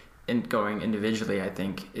 but going individually, I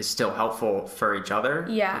think, is still helpful for each other.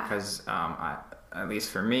 Yeah. Because at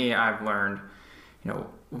least for me, I've learned, you know,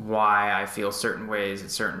 why I feel certain ways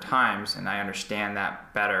at certain times, and I understand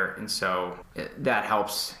that better, and so that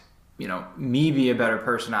helps me be a better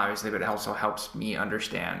person, obviously, but it also helps me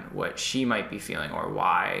understand what she might be feeling or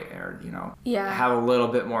why, or, have a little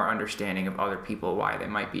bit more understanding of other people, why they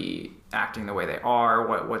might be acting the way they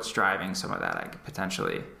are, what's driving some of that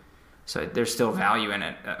potentially. So there's still value in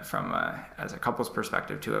it from as a couple's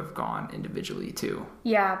perspective to have gone individually too.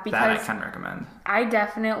 Yeah, because that I can recommend. I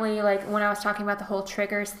definitely, when I was talking about the whole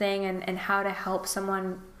triggers thing and how to help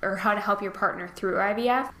someone or how to help your partner through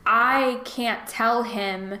IVF, I can't tell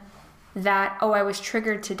him that, I was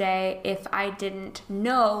triggered today if I didn't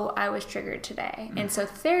know I was triggered today. And so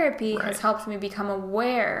therapy has helped me become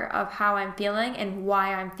aware of how I'm feeling and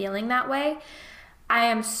why I'm feeling that way. I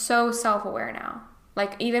am so self-aware now.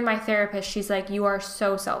 Even my therapist, she's like, you are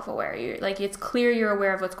so self-aware. You're it's clear you're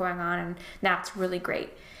aware of what's going on, and that's really great.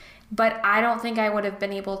 But I don't think I would have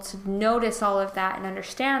been able to notice all of that and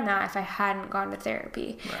understand that if I hadn't gone to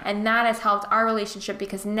therapy. Right. And that has helped our relationship,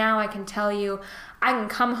 because now I can tell you, I can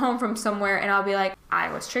come home from somewhere and I'll be like,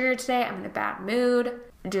 I was triggered today. I'm in a bad mood.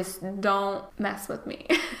 Just don't mess with me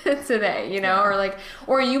today,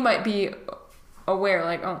 or you might be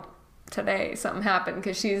aware, today something happened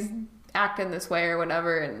because she's acting this way or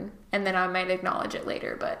whatever, and then I might acknowledge it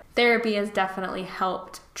later. But therapy has definitely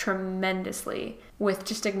helped tremendously with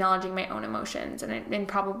just acknowledging my own emotions, and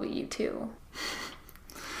probably you too.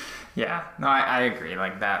 Yeah, no, I agree.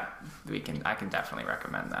 That I can definitely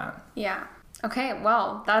recommend that. Yeah. Okay,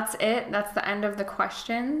 well, that's it. That's the end of the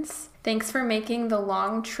questions. Thanks for making the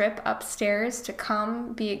long trip upstairs to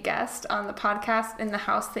come be a guest on the podcast in the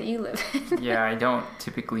house that you live in. Yeah, I don't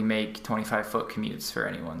typically make 25-foot commutes for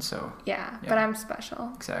anyone, so... Yeah, but I'm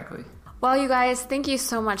special. Exactly. Well, you guys, thank you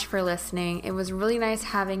so much for listening. It was really nice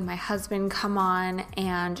having my husband come on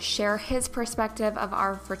and share his perspective of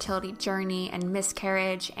our fertility journey and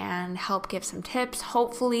miscarriage and help give some tips.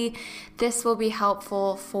 Hopefully, this will be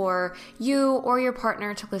helpful for you or your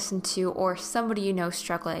partner to listen to, or somebody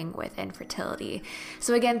struggling with infertility.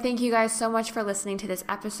 So again, thank you guys so much for listening to this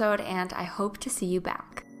episode, and I hope to see you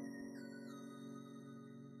back.